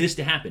needs this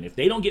to happen. If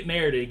they don't get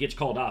married and it gets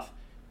called off,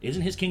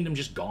 isn't his kingdom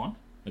just gone?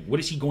 Like, what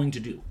is he going to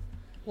do?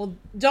 Well,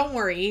 don't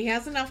worry. He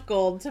has enough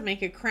gold to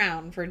make a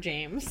crown for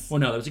James. Well,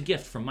 no, that was a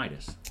gift from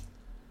Midas.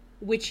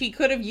 Which he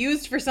could have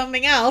used for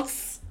something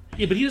else.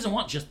 Yeah, but he doesn't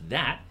want just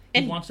that.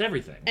 He wants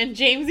everything. And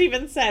James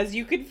even says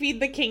you could feed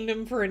the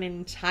kingdom for an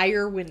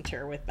entire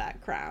winter with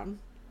that crown.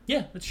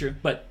 Yeah, that's true.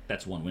 But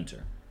that's one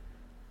winter.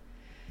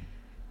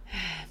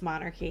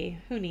 Monarchy.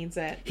 Who needs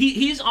it?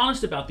 He's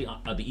honest about the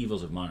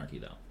evils of monarchy,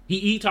 though.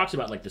 He talks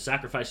about, like, the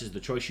sacrifices, the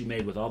choice you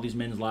made with all these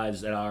men's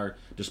lives at our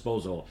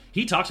disposal.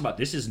 He talks about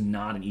this is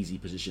not an easy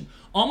position.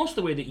 Almost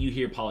the way that you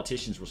hear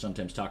politicians will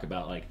sometimes talk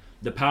about, like,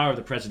 the power of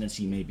the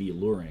presidency may be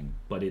alluring,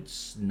 but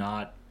it's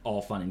not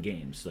all fun and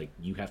games. Like,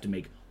 you have to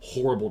make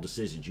horrible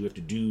decisions. You have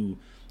to do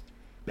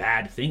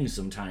bad things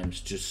sometimes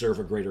to serve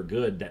a greater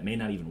good that may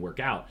not even work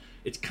out.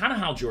 It's kind of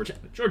how George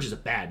is a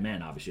bad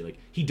man, obviously. Like,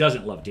 he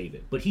doesn't love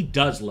David, but he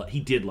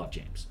did love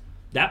James.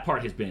 That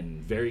part has been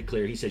very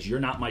clear. He says,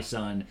 you're not my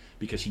son,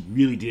 because he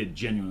really did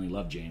genuinely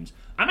love James.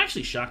 I'm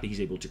actually shocked that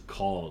he's able to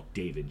call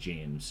David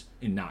James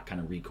and not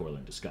kind of recoil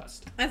in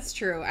disgust. That's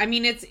true. I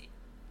mean, it's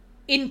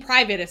in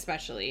private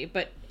especially,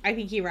 but I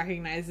think he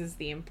recognizes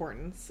the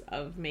importance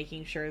of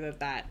making sure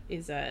that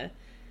is a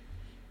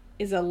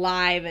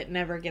lie that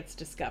never gets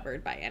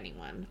discovered by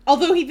anyone.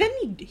 Although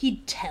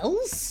he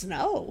tells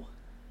Snow.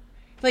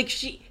 Like,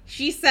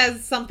 she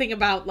says something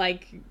about,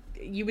 like,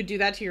 you would do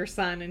that to your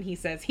son, and he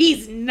says,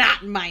 he's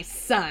not my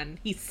son.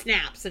 He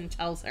snaps and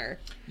tells her.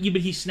 Yeah,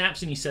 but he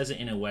snaps and he says it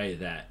in a way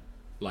that,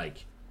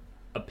 like,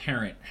 a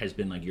parent has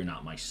been like, you're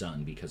not my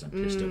son because I'm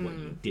pissed at what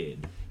you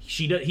did.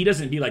 He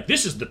doesn't be like,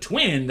 this is the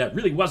twin that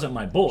really wasn't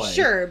my boy.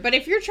 Sure, but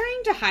if you're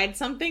trying to hide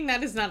something,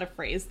 that is not a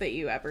phrase that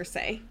you ever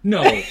say.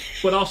 No,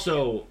 but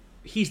also,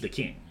 he's the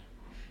king.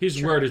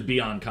 His word is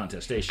beyond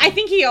contestation. I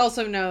think he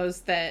also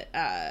knows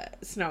that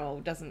Snow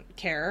doesn't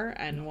care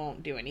and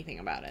won't do anything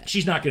about it.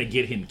 She's not going to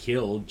get him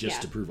killed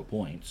just to prove a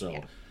point.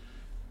 So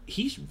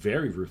he's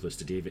very ruthless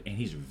to David, and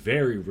he's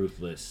very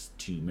ruthless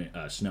to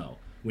Snow.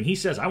 When he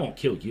says, I won't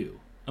kill you,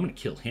 I'm going to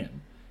kill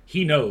him,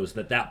 he knows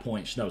that that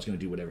point Snow's going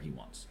to do whatever he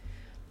wants.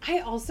 I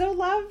also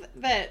love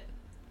that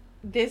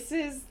this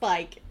is,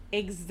 like,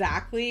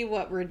 exactly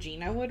what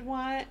Regina would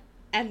want.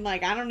 And,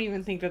 like, I don't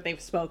even think that they've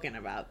spoken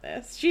about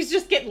this. She's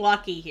just getting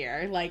lucky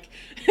here. Like,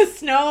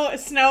 Snow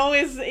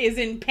is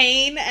in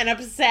pain and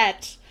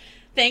upset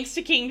thanks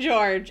to King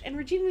George. And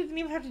Regina didn't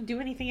even have to do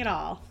anything at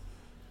all.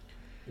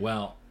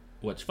 Well,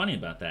 what's funny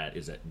about that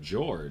is that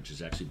George is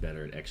actually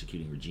better at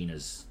executing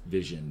Regina's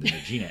vision than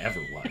Regina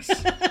ever was.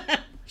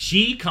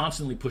 She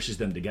constantly pushes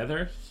them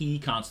together. He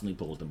constantly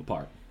pulls them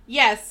apart.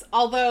 Yes,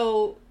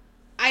 although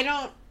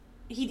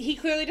he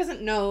clearly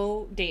doesn't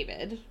know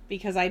David,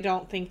 because I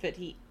don't think that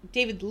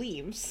David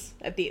leaves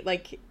at the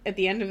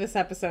end of this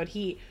episode.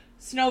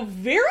 Snow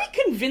very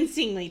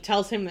convincingly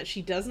tells him that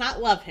she does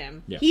not love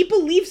him. Yeah. He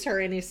believes her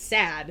and is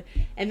sad,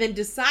 and then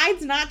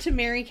decides not to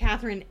marry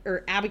Catherine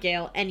or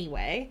Abigail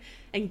anyway,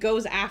 and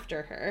goes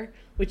after her,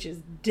 which is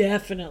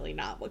definitely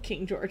not what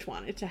King George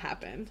wanted to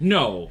happen.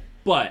 No,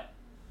 but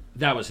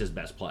that was his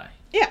best play.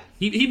 Yeah.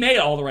 He made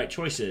all the right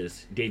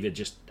choices. David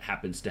just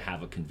happens to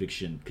have a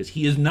conviction because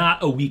he is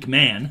not a weak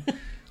man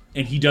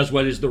and he does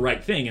what is the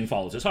right thing and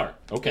follows his heart.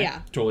 Okay,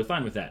 totally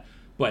fine with that.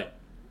 But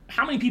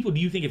how many people do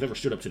you think have ever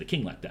stood up to the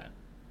king like that?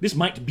 This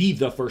might be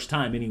the first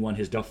time anyone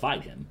has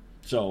defied him.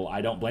 So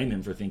I don't blame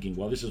him for thinking,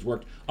 well, this has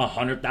worked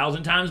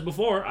 100,000 times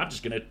before. I'm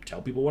just going to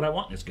tell people what I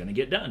want and it's going to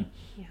get done.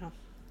 Yeah.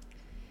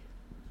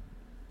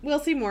 we'll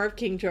see more of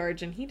King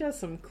George, and he does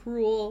some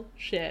cruel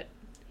shit.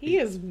 He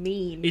is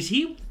mean. Is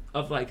he,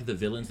 of like the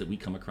villains that we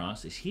come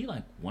across, is he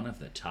like one of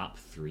the top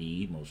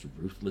 3 most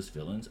ruthless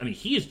villains? I mean,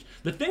 he is,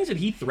 the things that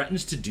he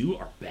threatens to do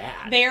are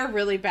bad. They are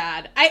really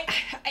bad.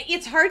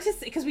 It's hard to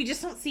say because we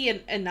just don't see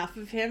enough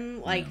of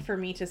him, like, for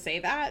me to say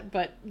that.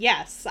 But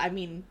yes, I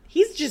mean,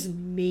 he's just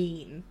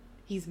mean.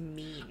 He's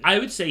mean. I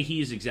would say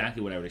he is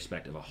exactly what I would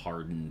expect of a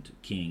hardened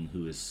king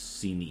who has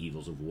seen the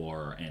evils of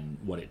war and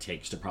what it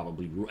takes to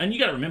probably rule. And you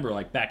got to remember,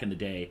 like, back in the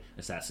day,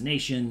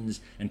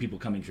 assassinations and people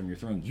coming from your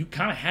throne, you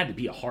kind of had to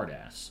be a hard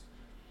ass.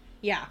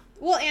 Yeah.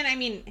 Well, and I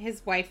mean,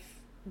 his wife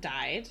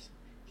died.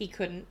 He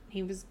couldn't.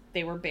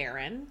 They were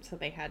barren, so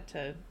they had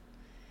to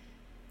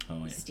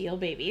steal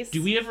babies.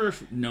 Do we ever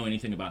know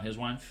anything about his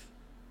wife?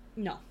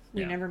 No.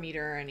 We never meet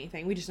her or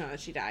anything. We just know that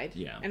she died.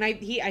 Yeah. And I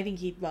think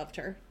he loved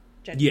her,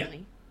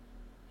 genuinely.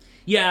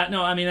 Yeah,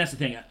 no, I mean, that's the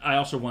thing. I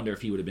also wonder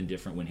if he would have been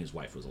different when his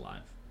wife was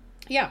alive.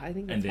 Yeah, I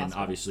think that's And then,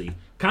 possible. obviously,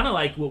 kind of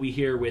like what we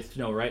hear with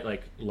Snow, right?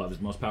 Like, love is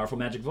the most powerful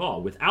magic of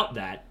all. Without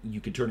that,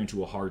 you could turn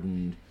into a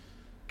hardened,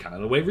 kind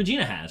of the way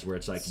Regina has, where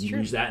it's like, you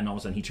lose that, and all of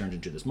a sudden he turns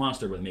into this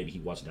monster, but maybe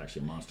he wasn't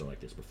actually a monster like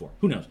this before.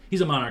 Who knows?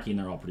 He's a monarchy, and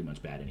they're all pretty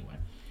much bad anyway.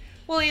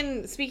 Well,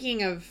 and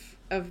speaking of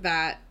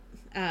that,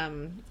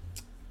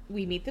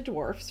 we meet the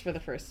dwarfs for the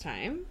first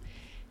time,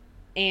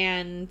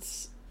 and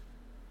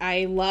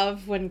I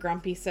love when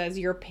Grumpy says,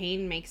 "Your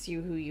pain makes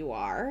you who you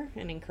are,"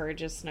 and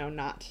encourages Snow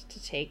not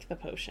to take the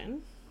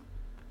potion.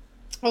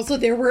 Also,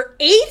 there were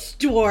 8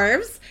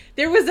 dwarves.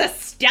 There was a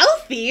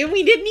stealthy, and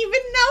we didn't even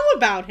know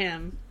about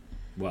him.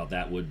 Well,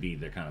 that would be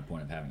the kind of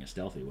point of having a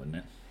stealthy, wouldn't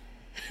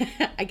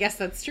it? I guess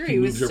that's true. He He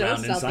was moves so around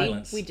in stealthy,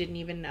 silence. we didn't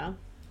even know.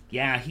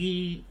 Yeah,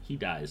 he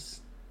dies,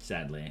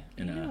 sadly.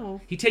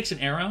 No. He takes an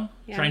arrow,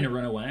 trying to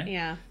run away.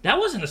 Yeah. That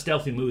wasn't a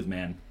stealthy move,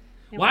 man.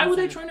 Why were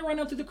they trying to run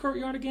out through the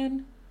courtyard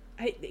again?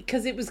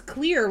 Because it was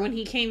clear when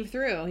he came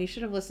through. He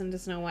should have listened to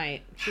Snow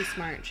White. She's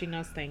smart. She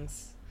knows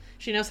things.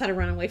 She knows how to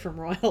run away from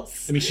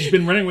royals. I mean, she's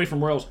been running away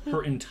from royals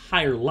her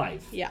entire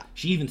life. Yeah.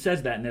 She even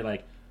says that, and they're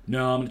like,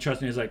 no, I'm going to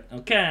trust him. He's like,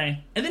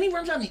 okay. And then he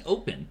runs out in the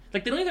open.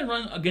 Like, they don't even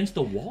run against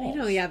the walls. I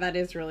know, yeah, that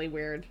is really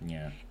weird.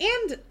 Yeah.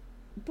 And,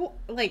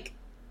 like,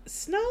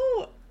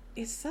 Snow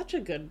is such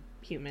a good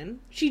human.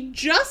 She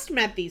just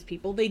met these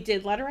people. They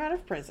did let her out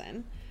of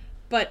prison.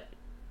 But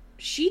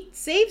she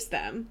saves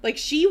them. Like,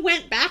 she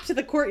went back to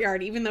the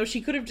courtyard even though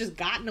she could have just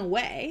gotten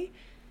away.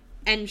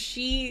 And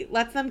she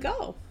lets them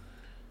go.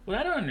 What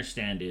I don't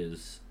understand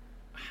is,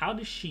 how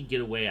does she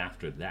get away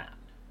after that?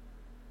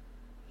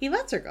 He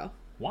lets her go.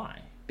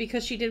 Why?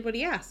 Because she did what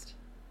he asked.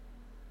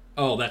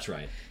 Oh, that's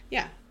right.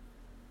 Yeah.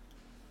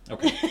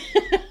 Okay.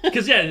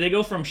 Because, yeah, they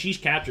go from she's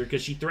captured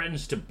because she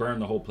threatens to burn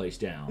the whole place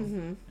down.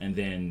 Mm-hmm. And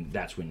then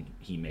that's when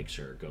he makes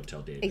her go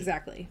tell David.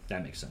 Exactly.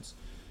 That makes sense.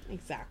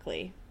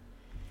 Exactly.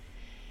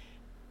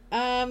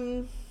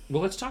 Well,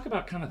 let's talk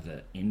about kind of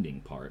the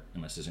ending part,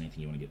 unless there's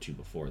anything you want to get to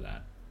before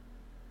that.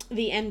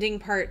 The ending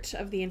part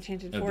of the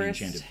Enchanted Forest. Of the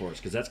Enchanted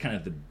Forest, because that's kind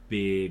of the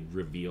big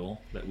reveal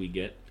that we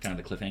get, kind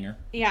of the cliffhanger.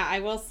 Yeah, I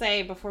will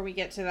say, before we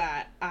get to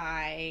that,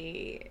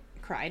 I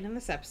cried in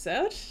this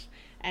episode,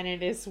 and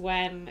it is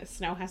when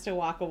Snow has to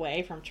walk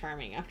away from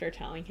Charming after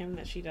telling him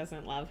that she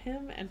doesn't love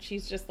him, and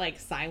she's just, like,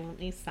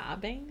 silently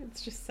sobbing.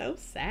 It's just so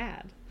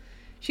sad.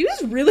 She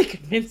was really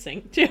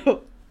convincing,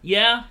 too.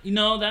 Yeah, you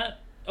know,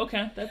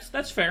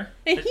 that's fair.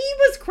 And he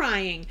was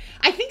crying.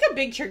 I think a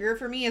big trigger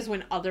for me is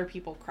when other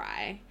people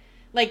cry.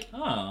 Like,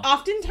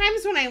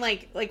 oftentimes when I,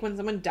 like when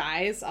someone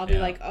dies, I'll be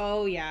like,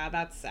 oh, yeah,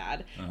 that's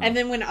sad. Uh-huh. And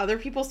then when other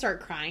people start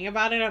crying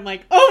about it, I'm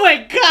like, oh,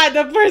 my God,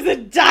 the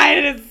person died,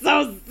 and it's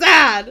so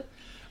sad.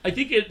 I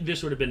think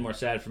this would have been more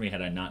sad for me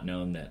had I not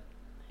known that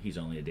he's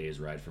only a day's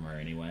ride from her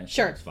anyway. So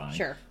sure, it's fine.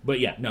 Sure. But,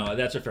 yeah, no,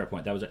 that's a fair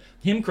point.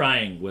 Him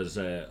crying was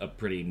a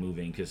pretty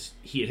moving, because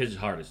his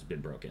heart has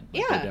been broken.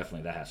 Like, yeah.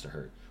 Definitely, that has to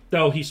hurt.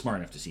 Though he's smart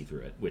enough to see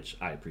through it, which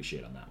I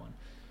appreciate on that one.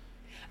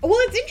 Well,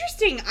 it's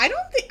interesting.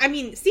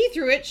 See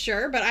through it,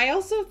 sure, but I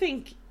also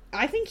think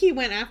he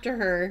went after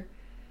her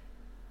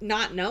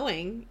not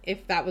knowing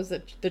if that was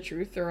the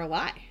truth or a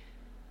lie.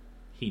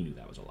 He knew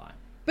that was a lie.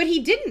 But he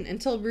didn't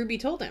until Ruby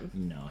told him.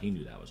 No, he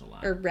knew that was a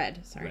lie. Or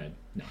Red, sorry. Red.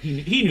 No,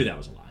 he knew that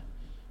was a lie.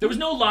 There was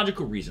no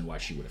logical reason why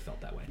she would have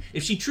felt that way.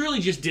 If she truly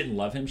just didn't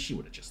love him, she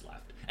would have just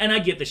left. And I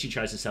get that she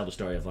tries to sell the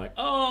story of like,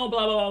 oh,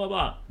 blah, blah, blah, blah,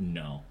 blah.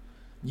 No.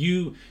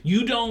 You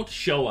don't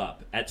show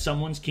up at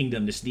someone's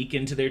kingdom to sneak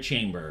into their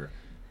chamber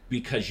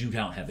because you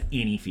don't have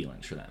any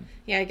feelings for them.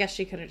 Yeah, I guess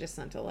she could have just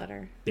sent a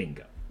letter.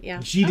 Bingo. Yeah.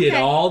 She did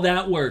all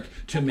that work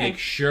to make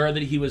sure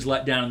that he was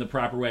let down in the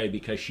proper way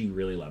because she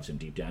really loves him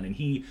deep down. And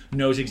he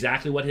knows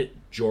exactly what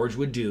George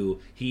would do.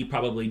 He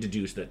probably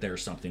deduced that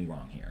there's something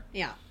wrong here.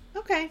 Yeah.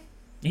 Okay.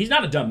 He's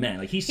not a dumb man.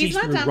 Like, he sees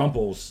through dumb.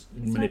 Rumple's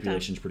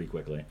manipulations pretty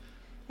quickly.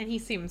 And he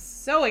seems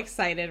so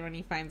excited when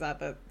he finds out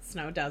that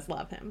Snow does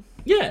love him.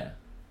 Yeah.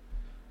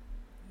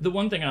 The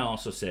one thing I'll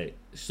also say,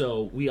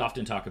 so we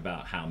often talk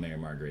about how Mary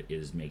Margaret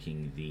is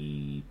making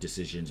the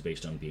decisions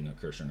based on being a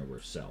curse on her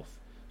worst self.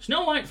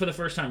 Snow White, for the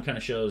first time, kind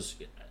of shows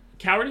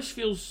cowardice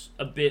feels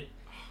a bit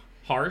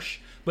harsh,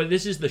 but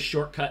this is the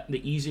shortcut,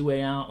 the easy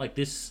way out. Like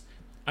this,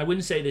 I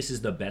wouldn't say this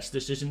is the best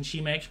decision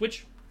she makes,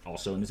 which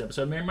also in this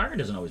episode, Mary Margaret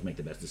doesn't always make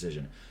the best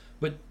decision.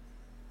 But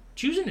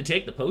choosing to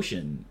take the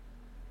potion,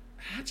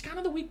 that's kind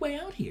of the weak way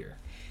out here.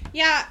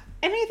 Yeah,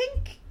 and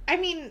I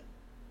mean,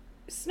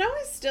 Snow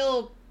is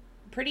still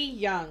pretty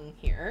young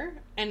here,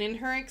 and in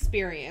her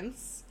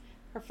experience,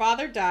 her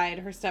father died,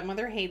 her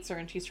stepmother hates her,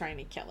 and she's trying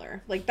to kill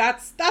her. Like,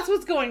 that's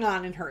what's going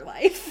on in her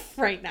life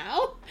right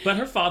now. But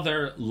her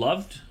father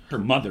loved her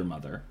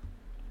mother.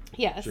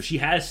 Yes. So she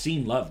has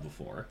seen love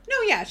before.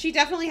 No, yeah, she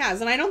definitely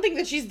has, and I don't think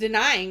that she's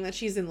denying that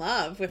she's in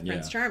love with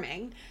Prince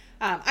Charming.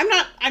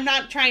 I'm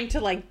not trying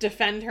to, like,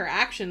 defend her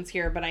actions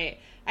here, but I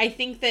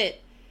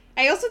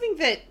also think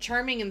that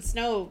Charming and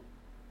Snow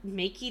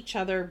make each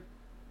other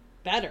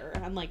better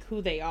on, like,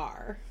 who they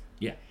are.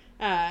 Yeah.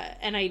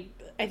 And I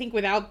think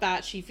without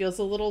that, she feels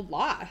a little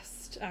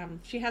lost.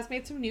 She has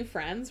made some new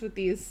friends with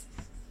these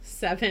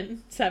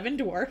seven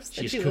dwarfs.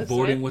 She's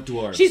cavorting with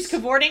dwarves. She's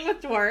cavorting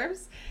with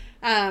dwarves.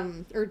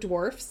 Or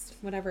dwarfs,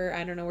 whatever.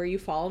 I don't know where you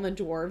fall in the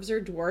dwarves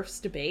or dwarfs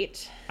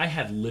debate. I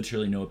have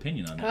literally no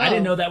opinion on that. I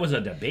didn't know that was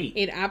a debate.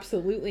 It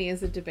absolutely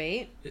is a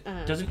debate.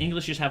 Doesn't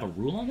English just have a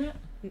rule on that?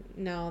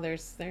 No,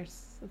 there's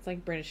it's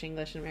like British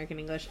English and American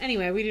English.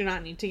 Anyway, we do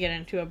not need to get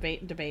into a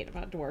debate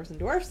about dwarves and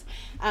dwarfs.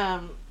 Yeah,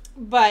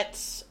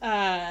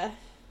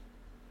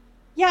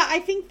 I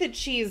think that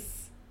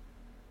she's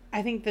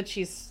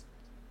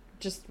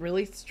just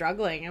really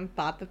struggling and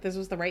thought that this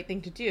was the right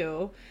thing to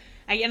do.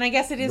 And I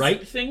guess it is...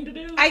 Right thing to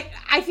do?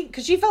 I think,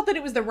 because she felt that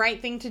it was the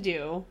right thing to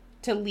do,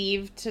 to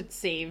leave to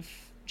save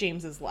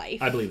James's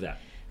life. I believe that.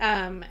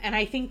 And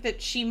I think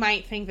that she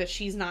might think that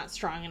she's not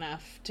strong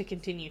enough to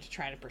continue to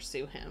try to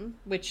pursue him,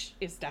 which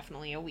is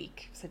definitely a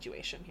weak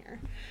situation here.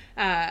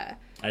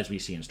 As we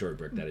see in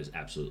Storybrooke, that is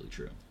absolutely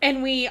true.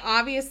 And we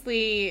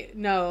obviously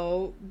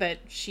know that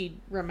she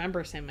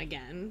remembers him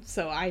again,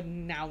 so I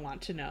now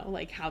want to know,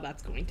 like, how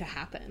that's going to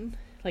happen.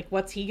 Like,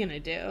 what's he gonna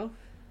do?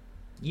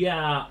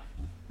 Yeah...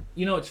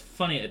 You know, it's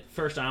funny. At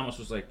first, I almost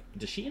was like,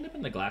 does she end up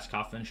in the glass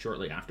coffin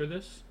shortly after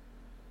this?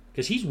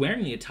 Because he's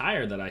wearing the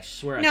attire that I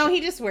swear... No,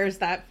 he just wears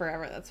that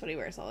forever. That's what he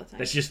wears all the time.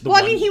 That's just the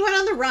one... I mean, he went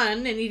on the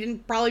run, and he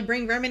didn't probably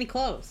bring very many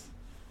clothes.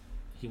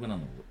 He went on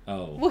the...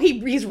 Oh. Well,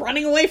 he's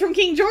running away from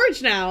King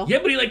George now.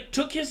 Yeah, but he, like,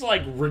 took his,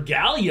 like,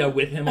 regalia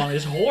with him on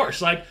his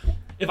horse. Like,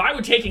 if I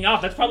were taking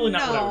off, that's probably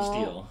not what I would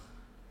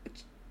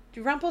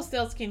steal.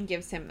 Rumpelstiltskin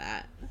gives him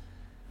that.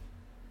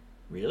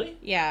 Really?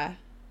 Yeah.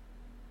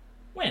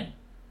 When?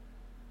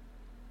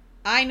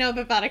 I know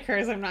that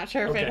occurs. I'm not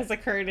sure if it has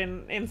occurred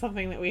in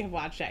something that we have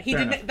watched yet.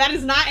 That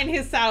is not in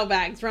his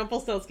saddlebags.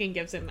 Rumpelstiltskin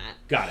gives him that.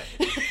 Got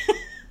it.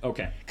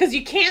 Okay. Because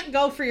you can't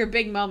go for your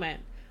big moment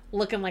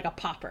looking like a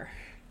pauper.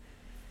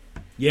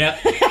 Yeah.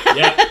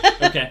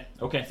 Yeah.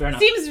 Okay, fair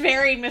enough. Seems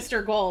very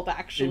Mr. Gold,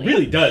 actually. It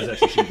really does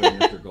actually seem very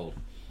Mr. Gold.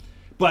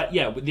 But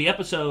yeah, the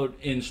episode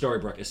in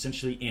Storybrooke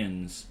essentially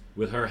ends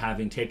with her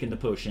having taken the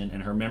potion,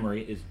 and her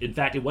memory is... In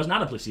fact, it was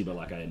not a placebo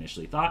like I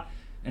initially thought,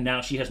 and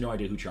now she has no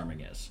idea who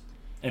Charming is.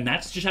 And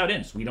that's just how it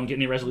ends. We don't get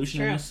any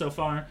resolution in this so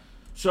far.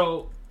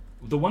 So,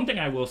 the one thing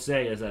I will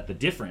say is that the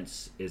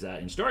difference is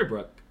that in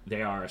Storybrooke,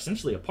 they are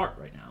essentially apart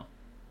right now.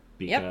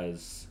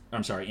 Because,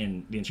 I'm sorry,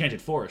 in the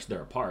Enchanted Forest,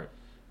 they're apart.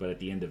 But at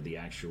the end of the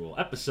actual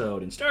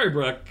episode in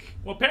Storybrooke,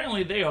 well,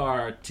 apparently they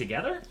are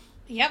together.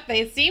 Yep,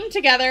 they seem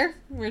together.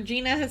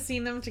 Regina has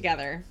seen them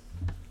together.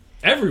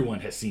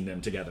 Everyone has seen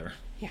them together.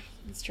 Yeah,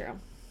 it's true.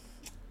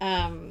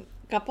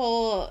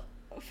 Couple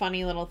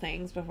funny little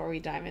things before we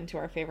dive into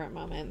our favorite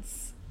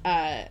moments.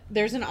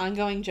 There's an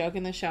ongoing joke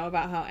in the show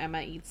about how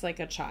Emma eats like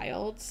a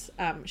child.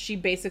 She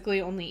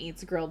basically only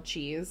eats grilled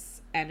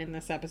cheese, and in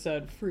this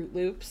episode, Fruit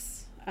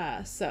Loops.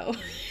 So,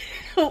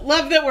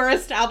 love that we're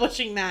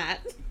establishing that.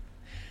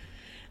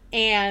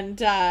 And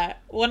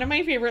one of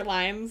my favorite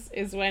lines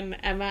is when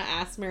Emma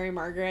asks Mary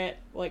Margaret,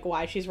 like,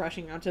 why she's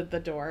rushing out to the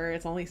door.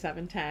 It's only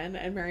 7:10,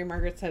 and Mary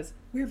Margaret says,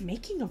 "We're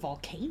making a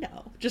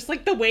volcano." Just,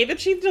 like, the way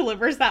that she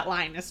delivers that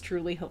line is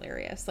truly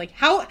hilarious. Like,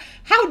 how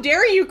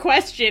dare you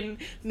question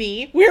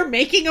me? We're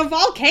making a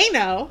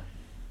volcano.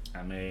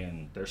 I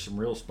mean, there's some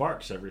real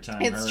sparks every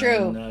time it's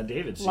true. And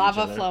David see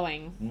Lava each other.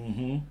 flowing.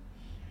 Mm-hmm.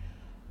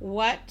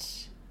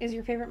 What is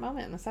your favorite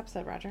moment in this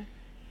episode, Roger?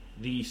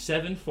 The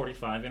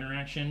 7:45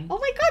 interaction. Oh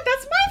my god,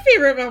 that's my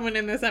favorite moment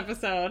in this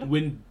episode.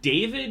 When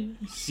David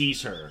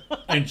sees her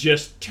and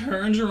just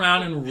turns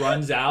around and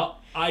runs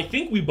out, I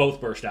think we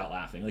both burst out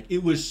laughing. Like,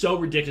 it was so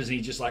ridiculous, and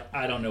he's just like,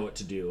 I don't know what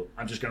to do.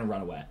 I'm just going to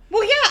run away.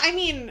 Well, yeah, I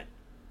mean,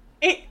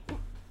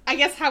 I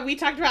guess how we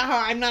talked about how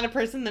I'm not a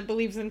person that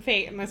believes in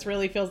fate, and this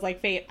really feels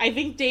like fate. I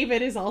think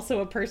David is also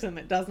a person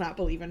that does not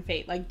believe in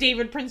fate. Like,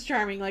 David Prince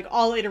Charming, like,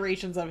 all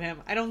iterations of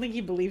him. I don't think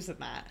he believes in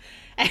that.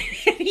 And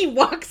he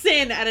walks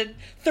in at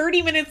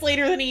 30 minutes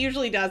later than he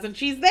usually does, and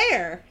she's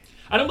there.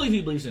 I don't believe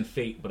he believes in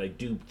fate, but I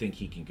do think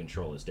he can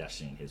control his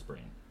destiny in his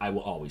brain. I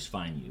will always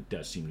find you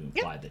does seem to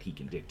imply that he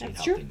can dictate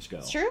how things go.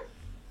 It's true.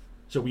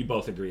 So we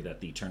both agree that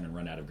the turn and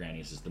run out of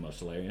Granny's is the most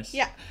hilarious?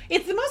 Yeah.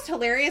 It's the most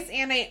hilarious,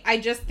 and I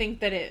just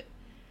think that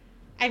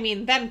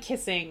them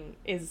kissing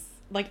is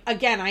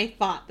again, I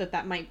thought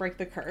that might break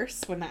the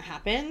curse when that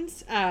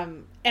happened.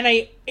 And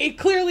it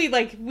clearly,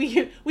 like, we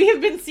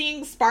have been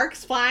seeing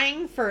sparks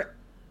flying for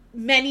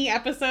many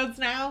episodes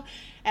now,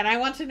 and I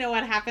want to know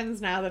what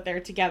happens now that they're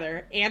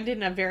together, and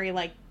in a very,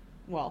 like,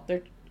 well,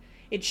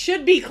 it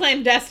should be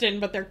clandestine,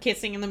 but they're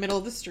kissing in the middle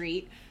of the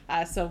street.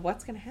 So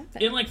what's going to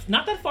happen? And, like,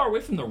 not that far away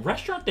from the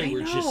restaurant they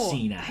were just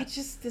seen at.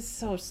 This is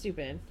so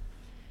stupid.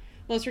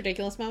 Most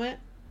ridiculous moment?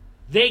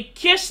 They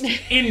kissed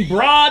in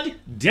broad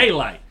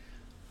daylight.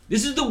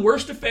 This is the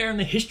worst affair in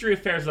the history of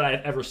affairs that I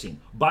have ever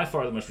seen. By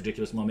far the most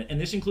ridiculous moment. And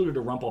this included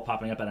a Rumple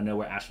popping up out of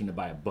nowhere asking to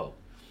buy a boat.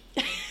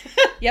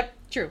 Yep,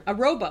 true. A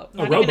rowboat.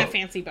 Not even a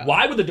fancy boat.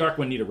 Why would the Dark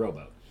One need a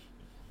rowboat?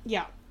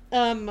 Yeah.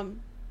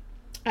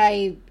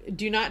 I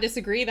do not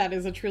disagree. That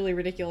is a truly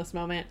ridiculous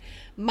moment.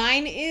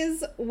 Mine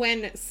is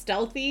when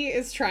Stealthy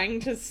is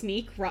trying to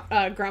sneak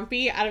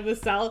Grumpy out of the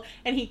cell,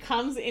 and he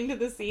comes into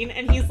the scene,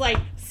 and he's, like,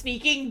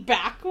 sneaking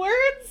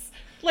backwards.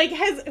 Like,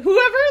 has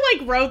whoever,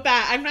 like, wrote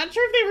that, I'm not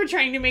sure if they were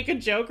trying to make a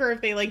joke or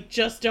if they, like,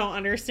 just don't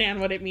understand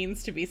what it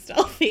means to be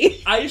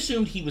stealthy. I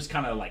assumed he was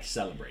kind of, like,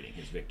 celebrating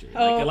his victory.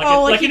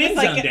 Like an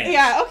end-zone dance.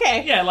 Yeah,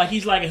 okay. Yeah, like,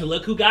 he's like,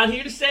 look who got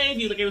here to save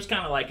you. Like, it was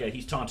kind of like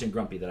he's taunting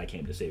Grumpy that I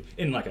came to save,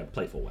 in, like, a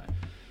playful way.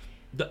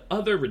 The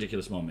other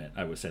ridiculous moment,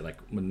 I would say, like,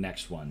 the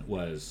next one,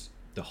 was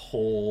the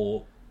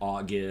whole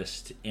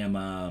August,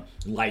 Emma,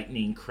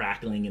 lightning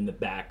crackling in the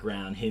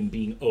background, him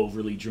being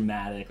overly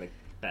dramatic, like,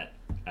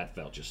 that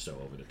felt just so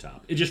over the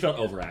top. It just felt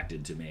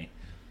overacted to me.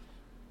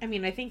 I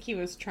mean, I think he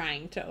was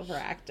trying to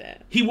overact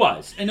it. He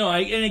was. And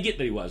I get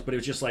that he was, but it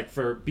was just like,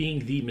 for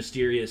being the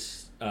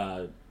mysterious,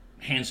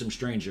 handsome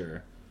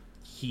stranger,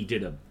 he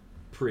did a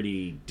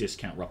pretty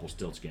discount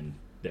Rumpelstiltskin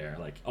there.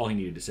 Like, all he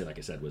needed to say, like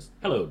I said, was,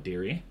 hello,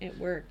 dearie. It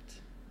worked.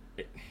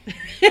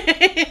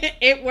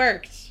 It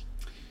worked.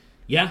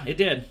 Yeah, it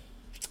did.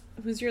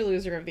 Who's your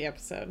loser of the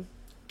episode?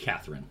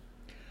 Catherine.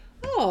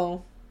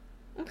 Oh,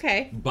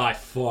 okay. By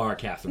far,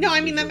 Catherine. No, I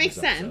mean, that makes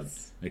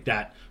sense. Like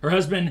that. Her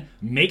husband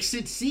makes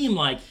it seem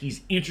like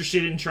he's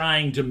interested in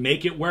trying to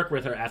make it work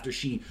with her after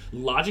she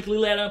logically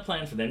laid out a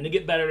plan for them to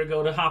get better to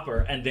go to Hopper,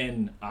 and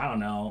then, I don't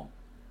know,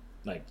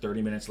 like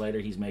 30 minutes later,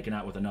 he's making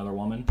out with another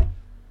woman.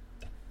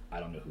 I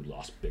don't know who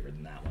lost bigger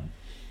than that one.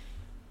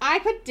 I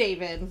put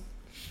David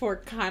for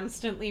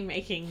constantly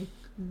making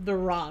the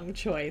wrong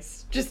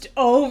choice. Just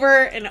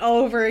over and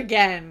over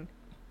again.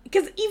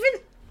 Because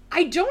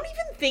I don't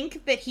even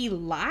think that he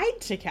lied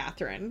to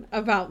Catherine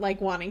about, like,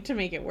 wanting to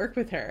make it work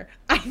with her.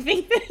 I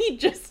think that he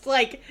just,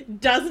 like,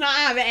 does not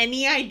have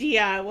any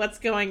idea what's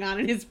going on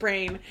in his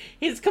brain.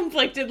 His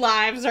conflicted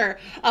lives are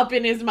up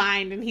in his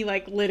mind, and he,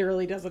 like,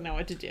 literally doesn't know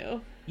what to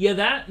do. Yeah,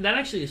 that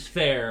actually is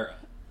fair.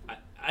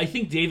 I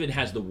think David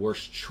has the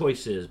worst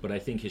choices, but I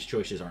think his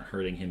choices aren't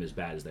hurting him as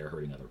bad as they're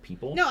hurting other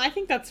people. No, I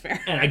think that's fair.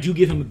 And I do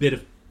give him a bit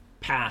of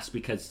pass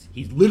because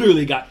he's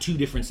literally got two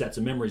different sets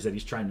of memories that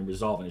he's trying to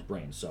resolve in his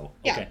brain. So,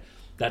 okay,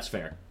 that's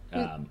fair.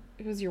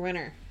 Who's your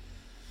winner?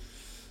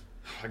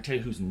 I can tell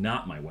you who's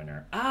not my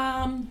winner.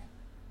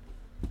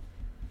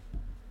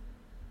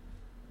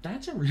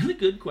 That's a really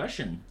good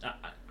question.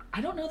 I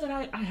don't know that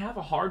I have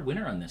a hard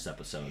winner on this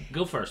episode.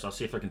 Go first. I'll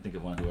see if I can think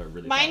of one who I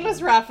really... Mine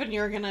was rough, and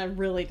you're going to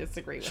really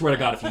disagree with Swear to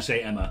God, if you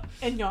say Emma.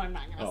 And no, I'm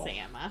not going to say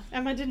Emma.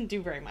 Emma didn't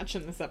do very much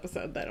in this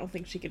episode. I don't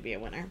think she could be a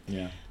winner.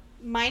 Yeah.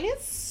 Mine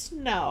is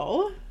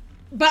Snow.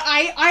 But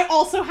I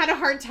also had a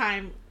hard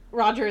time.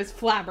 Roger is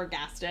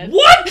flabbergasted.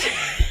 What?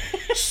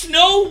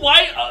 Snow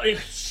White?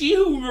 She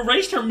who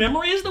erased her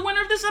memory is the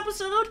winner of this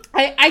episode?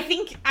 I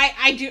think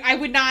I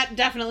would not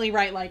definitely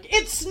write, like,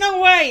 it's Snow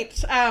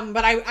White.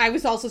 But I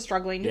was also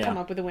struggling to come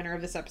up with a winner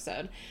of this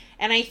episode.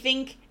 And I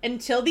think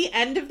until the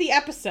end of the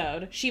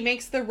episode, she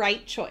makes the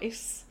right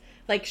choice.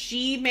 Like,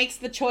 she makes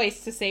the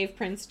choice to save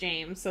Prince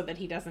James so that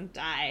he doesn't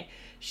die.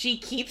 She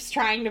keeps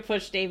trying to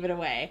push David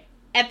away.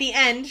 At the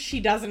end, she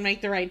doesn't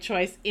make the right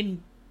choice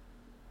in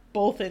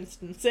both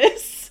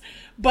instances.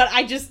 But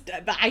I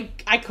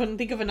couldn't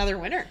think of another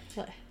winner.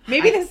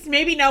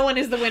 Maybe no one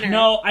is the winner.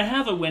 No, I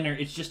have a winner.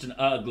 It's just an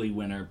ugly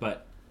winner,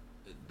 but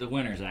the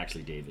winner is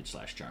actually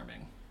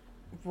David/Charming.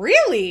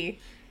 Really?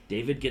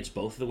 David gets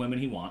both the women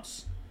he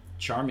wants.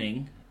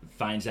 Charming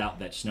finds out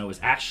that Snow is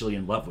actually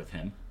in love with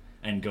him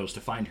and goes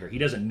to find her. He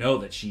doesn't know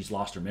that she's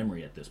lost her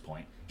memory at this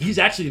point. He's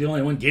actually the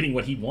only one getting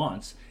what he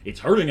wants.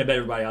 It's hurting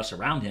everybody else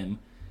around him,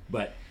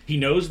 but he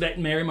knows that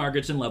Mary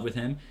Margaret's in love with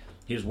him.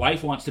 His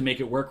wife wants to make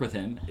it work with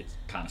him. It's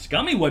kind of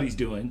scummy what he's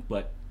doing,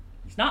 but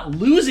he's not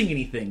losing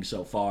anything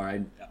so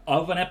far.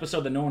 Of an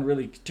episode that no one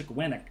really took a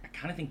win, I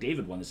kind of think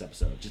David won this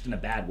episode, just in a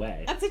bad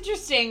way. That's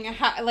interesting,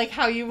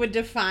 how you would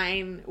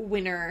define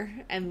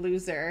winner and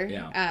loser.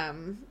 Yeah.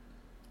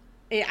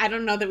 I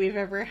don't know that we've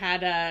ever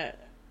had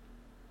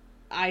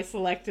I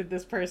selected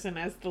this person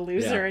as the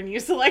loser and you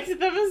selected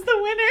them as the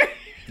winner.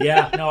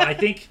 Yeah, no, I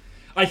think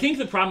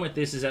the problem with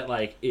this is that,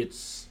 like,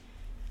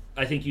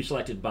 I think you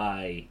selected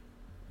by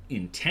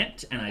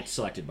intent and I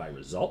selected by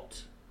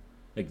result.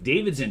 Like,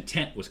 David's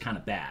intent was kind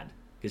of bad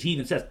because he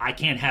even says, I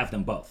can't have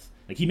them both.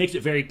 Like, he makes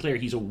it very clear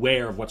he's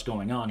aware of what's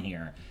going on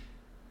here,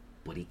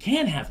 but he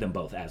can have them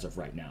both as of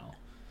right now.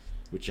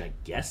 which I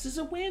guess is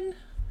a win.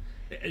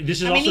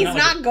 This is I mean, he's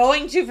not not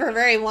going to for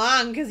very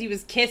long because he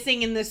was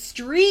kissing in the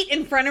street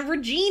in front of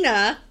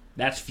Regina.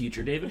 That's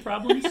future David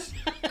problems.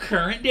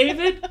 Current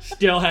David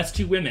still has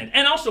 2 women.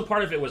 And also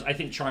part of it was, I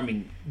think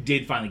Charming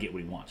did finally get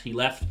what he wants. He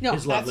left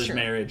his loveless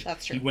marriage.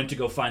 That's true. He went to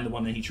go find the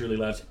woman he truly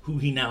loves, who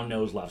he now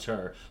knows loves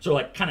her. So,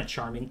 like, kind of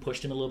Charming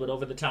pushed him a little bit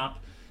over the top.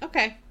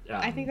 Okay.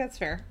 I think that's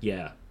fair.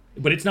 Yeah.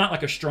 But it's not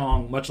like a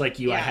strong, much like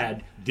you, I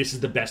had, this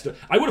is the best.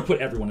 I would have put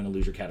everyone in the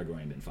loser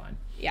category and been fine.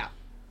 Yeah.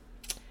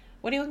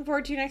 What are you looking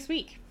forward to next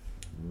week?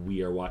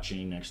 We are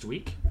watching next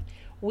week.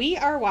 We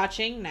are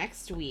watching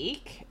next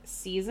week,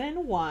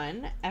 Season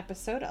 1,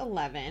 Episode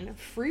 11,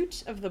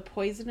 Fruit of the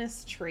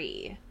Poisonous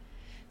Tree.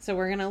 So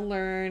we're going to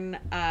learn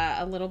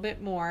a little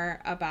bit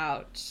more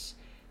about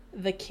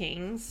the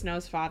king,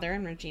 Snow's father,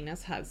 and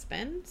Regina's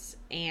husband.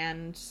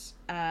 And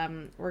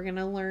we're going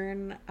to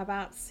learn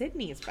about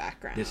Sydney's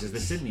background. This is the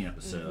Sydney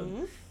episode.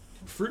 Mm-hmm.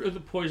 Fruit of the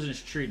Poisonous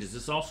Tree. Does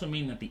this also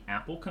mean that the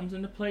apple comes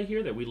into play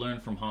here that we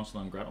learned from Hansel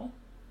and Gretel?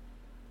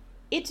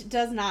 It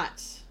does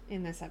not,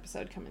 in this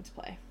episode, come into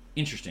play.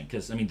 Interesting,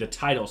 because, I mean, the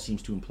title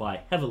seems to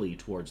imply heavily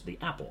towards the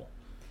apple.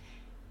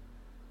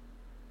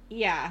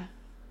 Yeah.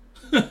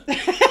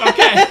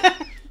 Okay.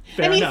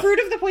 Fair enough. Fruit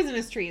of the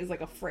poisonous tree is like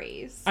a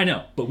phrase. I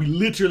know, but we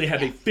literally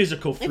have a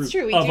physical fruit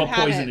of a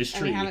poisonous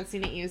tree. And we haven't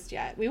seen it used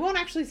yet. We won't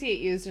actually see it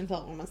used until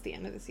almost the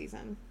end of the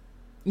season.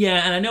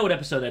 Yeah, and I know what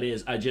episode that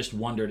is. I just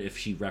wondered if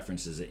she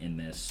references it in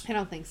this. I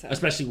don't think so.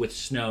 Especially with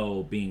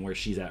Snow being where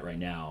she's at right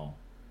now.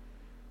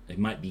 It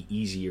might be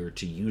easier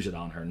to use it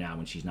on her now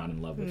when she's not in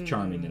love with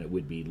Charming than it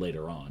would be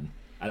later on.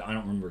 I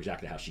don't remember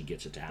exactly how she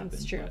gets it to happen.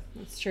 That's true. But...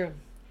 That's true.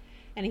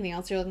 Anything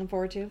else you're looking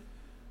forward to?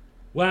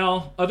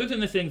 Well, other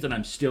than the things that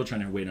I'm still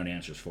trying to wait on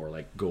answers for,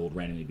 like Gold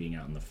randomly being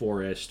out in the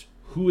forest,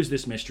 who is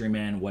this mystery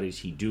man? What is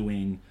he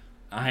doing?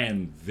 I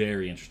am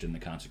very interested in the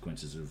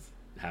consequences of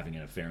having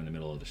an affair in the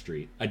middle of the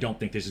street. I don't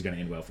think this is going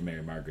to end well for Mary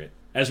and Margaret.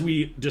 As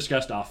we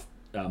discussed off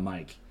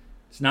mic,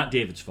 it's not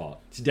David's fault.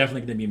 It's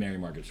definitely going to be Mary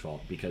and Margaret's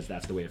fault because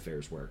that's the way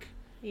affairs work.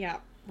 Yeah,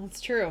 that's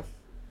true.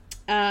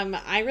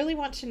 I really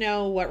want to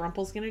know what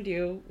Rumple's going to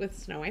do with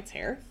Snow White's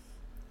hair.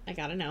 I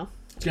got to know.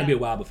 It's going to be a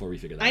while before we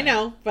figure that out. I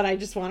know, but I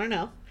just want to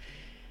know.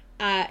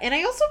 And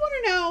I also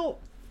want to know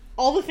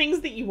all the things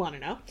that you want to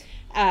know.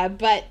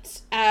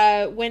 But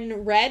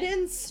when Red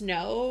and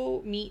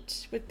Snow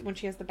meet when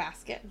she has the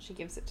basket and she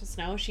gives it to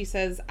Snow, she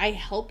says, "I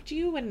helped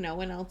you when no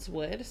one else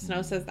would."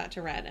 Snow says that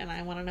to Red, and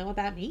I want to know what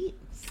that means.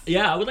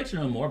 Yeah, I would like to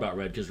know more about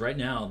Red, because right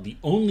now, the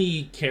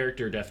only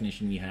character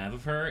definition we have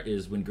of her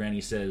is when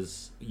Granny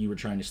says, "You were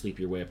trying to sleep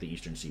your way up the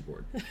eastern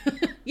seaboard."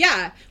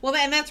 Yeah, well,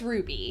 and that's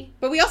Ruby.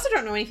 But we also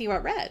don't know anything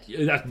about Red.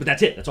 But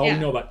that's it. That's all we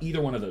know about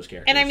either one of those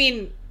characters. And I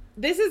mean...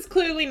 This is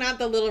clearly not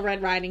the Little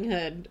Red Riding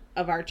Hood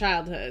of our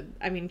childhood.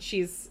 I mean,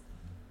 she's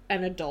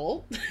an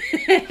adult.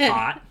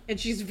 Hot. And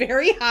she's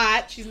very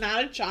hot. She's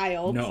not a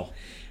child. No.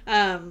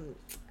 And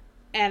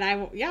I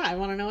want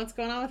to know what's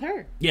going on with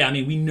her. Yeah, I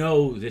mean, we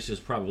know this is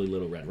probably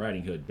Little Red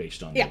Riding Hood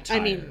based on the attire. I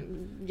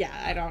mean,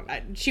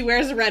 she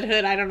wears a red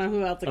hood. I don't know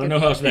who else it could be. I don't know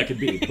who else that could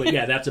be. But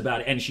yeah, that's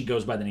about it. And she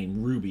goes by the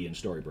name Ruby in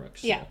Storybrooke.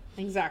 So. Yeah,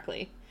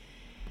 exactly.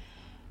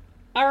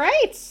 All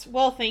right.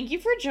 Well, thank you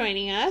for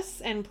joining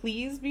us, and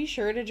please be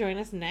sure to join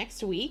us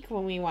next week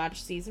when we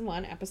watch Season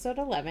 1, Episode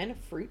 11,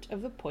 Fruit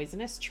of the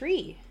Poisonous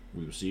Tree.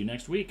 We will see you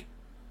next week.